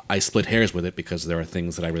 I split hairs with it because there are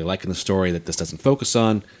things that I really like in the story that this doesn't focus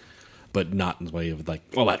on, but not in the way of like,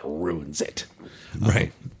 well, that ruins it.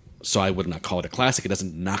 Right. So I would not call it a classic. It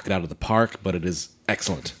doesn't knock it out of the park, but it is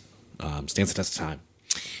excellent. Stands the test of time.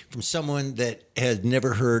 From someone that had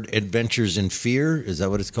never heard Adventures in Fear, is that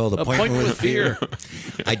what it's called? Appointment with Fear.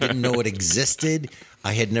 I didn't know it existed.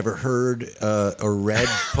 I had never heard or read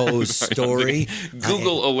Poe's story.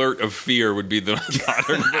 Google alert of fear would be the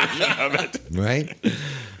modern version of it. Right?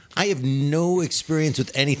 I have no experience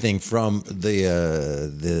with anything from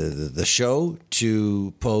the show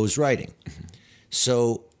to Poe's writing.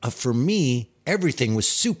 So for me, everything was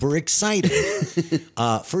super exciting.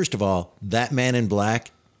 First of all, that man in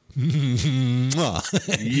black.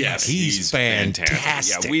 Yes, he's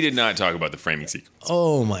fantastic. Yeah, we did not talk about the framing sequence.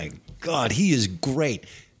 Oh my God, he is great.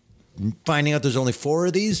 Finding out there's only 4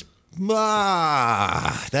 of these,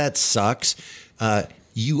 that sucks.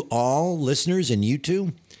 You all, listeners, and you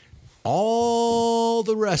two, all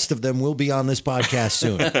the rest of them will be on this podcast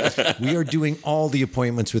soon. We are doing all the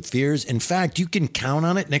appointments with fears. In fact, you can count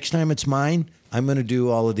on it. Next time it's mine, I'm going to do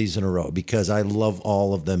all of these in a row because I love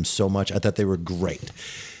all of them so much. I thought they were great.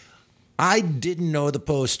 I didn't know the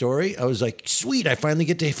Poe story. I was like, sweet, I finally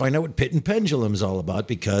get to find out what Pit and Pendulum is all about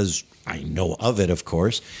because I know of it, of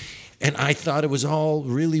course. And I thought it was all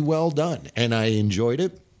really well done. And I enjoyed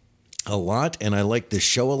it a lot. And I liked the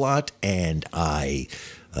show a lot. And I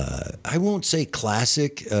won't say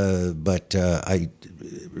classic, but I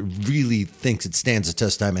really think it stands the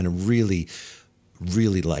test of time and I really,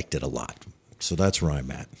 really liked it a lot. So that's where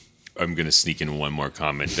I'm at. I'm going to sneak in one more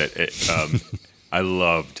comment that I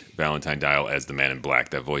loved Valentine Dial as the Man in Black.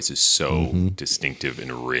 That voice is so distinctive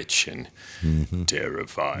and rich and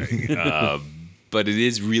terrifying. But it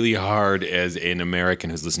is really hard as an American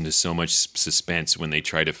who's listened to so much suspense when they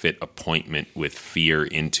try to fit appointment with fear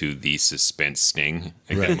into the suspense sting.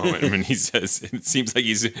 At that moment when he says, it seems like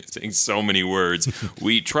he's saying so many words.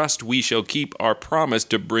 We trust we shall keep our promise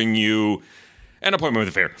to bring you an appointment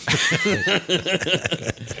with fear.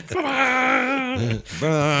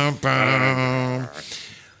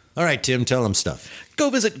 All right, Tim, tell them stuff. Go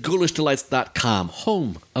visit ghoulishdelights.com,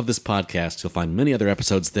 home of this podcast. You'll find many other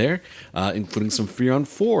episodes there, including some Fear on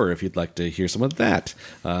 4, if you'd like to hear some of that.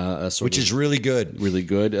 Which is really good. Really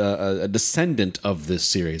good. A descendant of this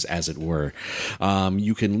series, as it were.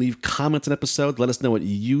 You can leave comments on episodes. Let us know what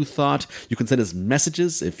you thought. You can send us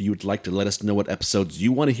messages if you would like to let us know what episodes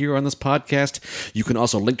you want to hear on this podcast. You can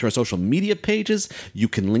also link to our social media pages. You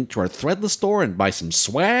can link to our Threadless store and buy some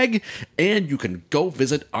swag. And you can go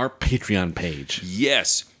visit our Patreon page.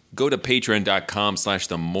 Yes, go to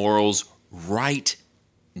patreon.com/themorals right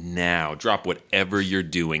now. Drop whatever you're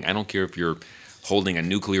doing. I don't care if you're holding a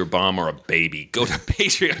nuclear bomb or a baby. Go to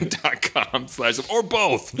patreon.com/ or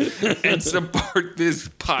both and support this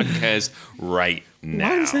podcast right now.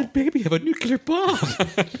 Why does that baby have a nuclear bomb?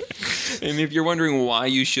 And if you're wondering why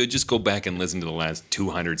you should, just go back and listen to the last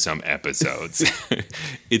 200 some episodes.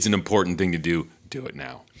 It's an important thing to do. Do it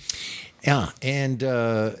now. Yeah, and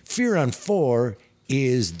Fear on 4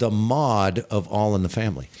 is the mod of All in the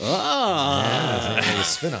Family. Ah. Yeah, a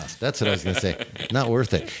spinoff. That's what I was going to say. Not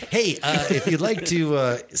worth it. Hey, if you'd like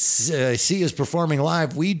to see us performing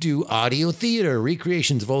live, we do audio theater,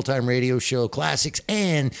 recreations of old-time radio show classics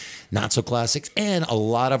and not-so-classics, and a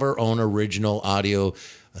lot of our own original audio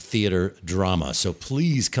theater drama. So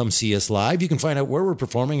please come see us live. You can find out where we're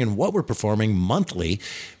performing and what we're performing monthly.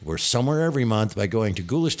 We're somewhere every month by going to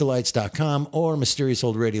ghoulishdelights.com or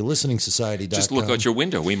mysteriousolidradiolisteningsociety.com. Just look out your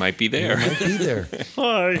window. We might be there. We might be there.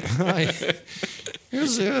 Hi. Hi.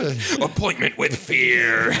 Here's a Appointment with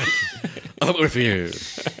fear. With you.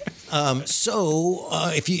 So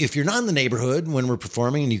if you're not in the neighborhood when we're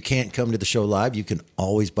performing and you can't come to the show live, you can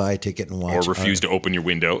always buy a ticket and watch. Or refuse to open your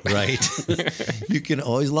window. Right. You can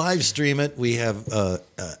always live stream it. We have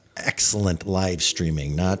excellent live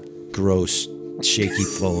streaming, not gross, shaky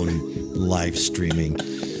phone live streaming.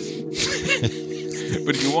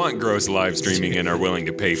 But if you want gross live streaming and are willing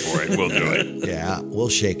to pay for it, we'll do it. Yeah, we'll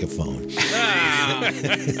shake a phone.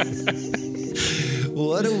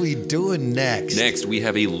 What are we doing next? Next, we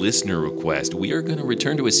have a listener request. We are going to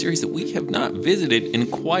return to a series that we have not visited in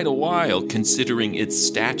quite a while, considering its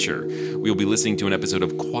stature. We'll be listening to an episode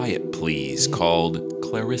of Quiet Please called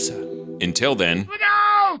Clarissa. Until then... Look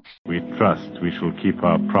out! We trust we shall keep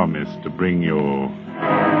our promise to bring you...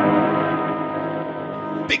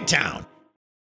 Big Town.